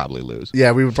 and we'd probably lose.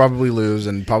 Yeah, we would probably lose,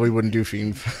 and probably wouldn't do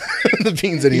the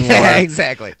Fiends anymore. Yeah,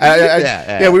 exactly.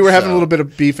 We were having a little bit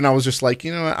of beef, and I was just like,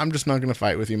 you know what? I'm just not going to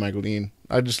fight with you, Michael Dean.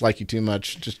 I just like you too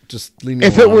much. Just leave me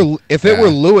alone. If it were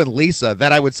Lou and Lisa,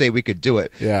 then I would say we could do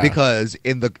it. Yeah. Because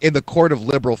in the court of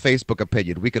liberal Facebook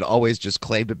opinion, we could always just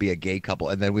claim to be a gay couple,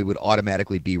 and then we would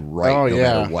automatically be right no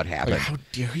matter what happened. Like, how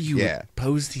dare you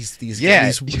oppose these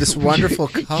this wonderful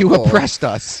couple? You oppressed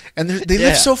us, and they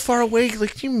live so far away.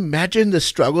 Like, can you imagine the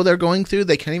struggle they're going through?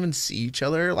 They can't even see each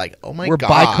other. Like, oh my god, we're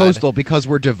bi-coastal because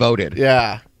we're devoted.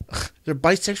 Yeah, they're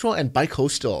bisexual and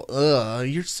bi-coastal. Ugh,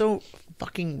 you're so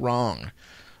fucking wrong.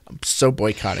 I'm so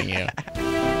boycotting you.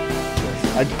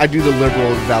 I do the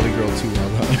liberal Valley Girl too well,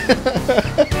 though.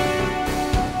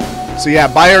 So yeah,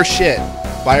 buy our shit.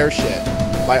 Buy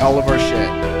all of our shit.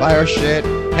 Buy our shit.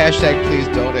 Hashtag please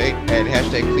donate and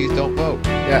hashtag please don't vote.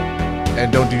 Yeah,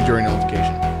 and don't do jury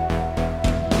nullification.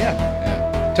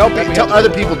 Yeah. Tell other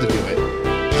people to do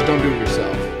it. Just don't do it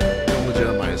yourself. Don't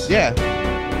legitimize. Yeah.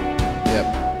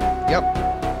 Yep.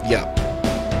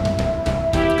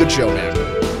 Good show, man.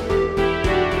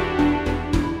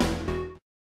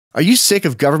 Are you sick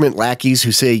of government lackeys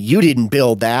who say you didn't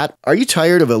build that? Are you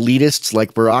tired of elitists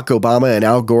like Barack Obama and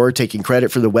Al Gore taking credit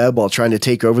for the web while trying to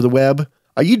take over the web?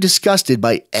 Are you disgusted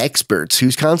by experts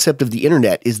whose concept of the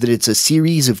internet is that it's a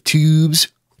series of tubes?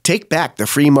 Take back the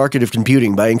free market of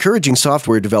computing by encouraging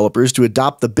software developers to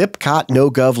adopt the BipCot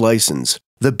NoGov license.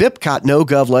 The BipCot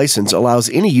NoGov license allows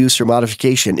any use or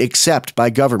modification except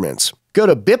by governments. Go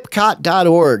to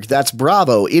bipcot.org. That's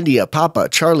Bravo, India, Papa,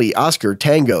 Charlie, Oscar,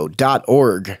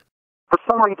 Tango.org. For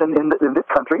some reason in this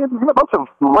country, and in most of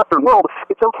the Western world,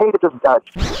 it's okay to just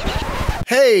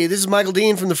Hey, this is Michael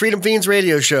Dean from the Freedom Fiends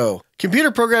radio show.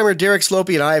 Computer programmer Derek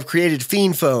Slopey and I have created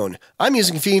Fiend Phone. I'm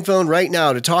using Fiend Phone right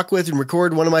now to talk with and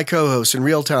record one of my co-hosts in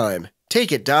real time.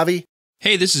 Take it, Davi.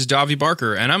 Hey, this is Davi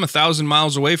Barker, and I'm 1,000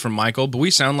 miles away from Michael, but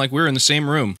we sound like we're in the same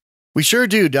room. We sure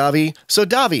do, Davi. So,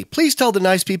 Davi, please tell the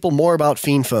nice people more about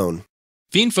Fiend Phone.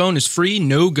 Fiend Phone is free,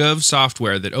 no-gov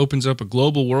software that opens up a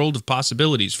global world of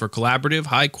possibilities for collaborative,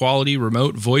 high-quality,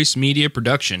 remote voice media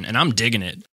production, and I'm digging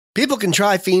it. People can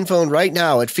try Fiend Phone right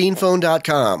now at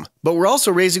fiendphone.com, but we're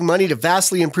also raising money to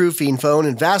vastly improve Fiend Phone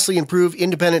and vastly improve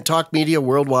independent talk media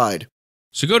worldwide.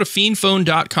 So go to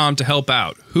fiendphone.com to help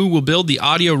out. Who will build the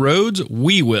audio roads?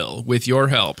 We will, with your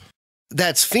help.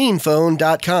 That's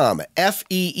fiendphone.com,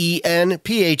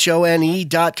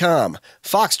 FEENPHONE.com,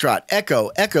 Foxtrot,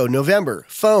 Echo, November,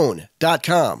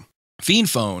 phone.com. Fiend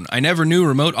Phone. I never knew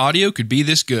remote audio could be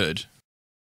this good.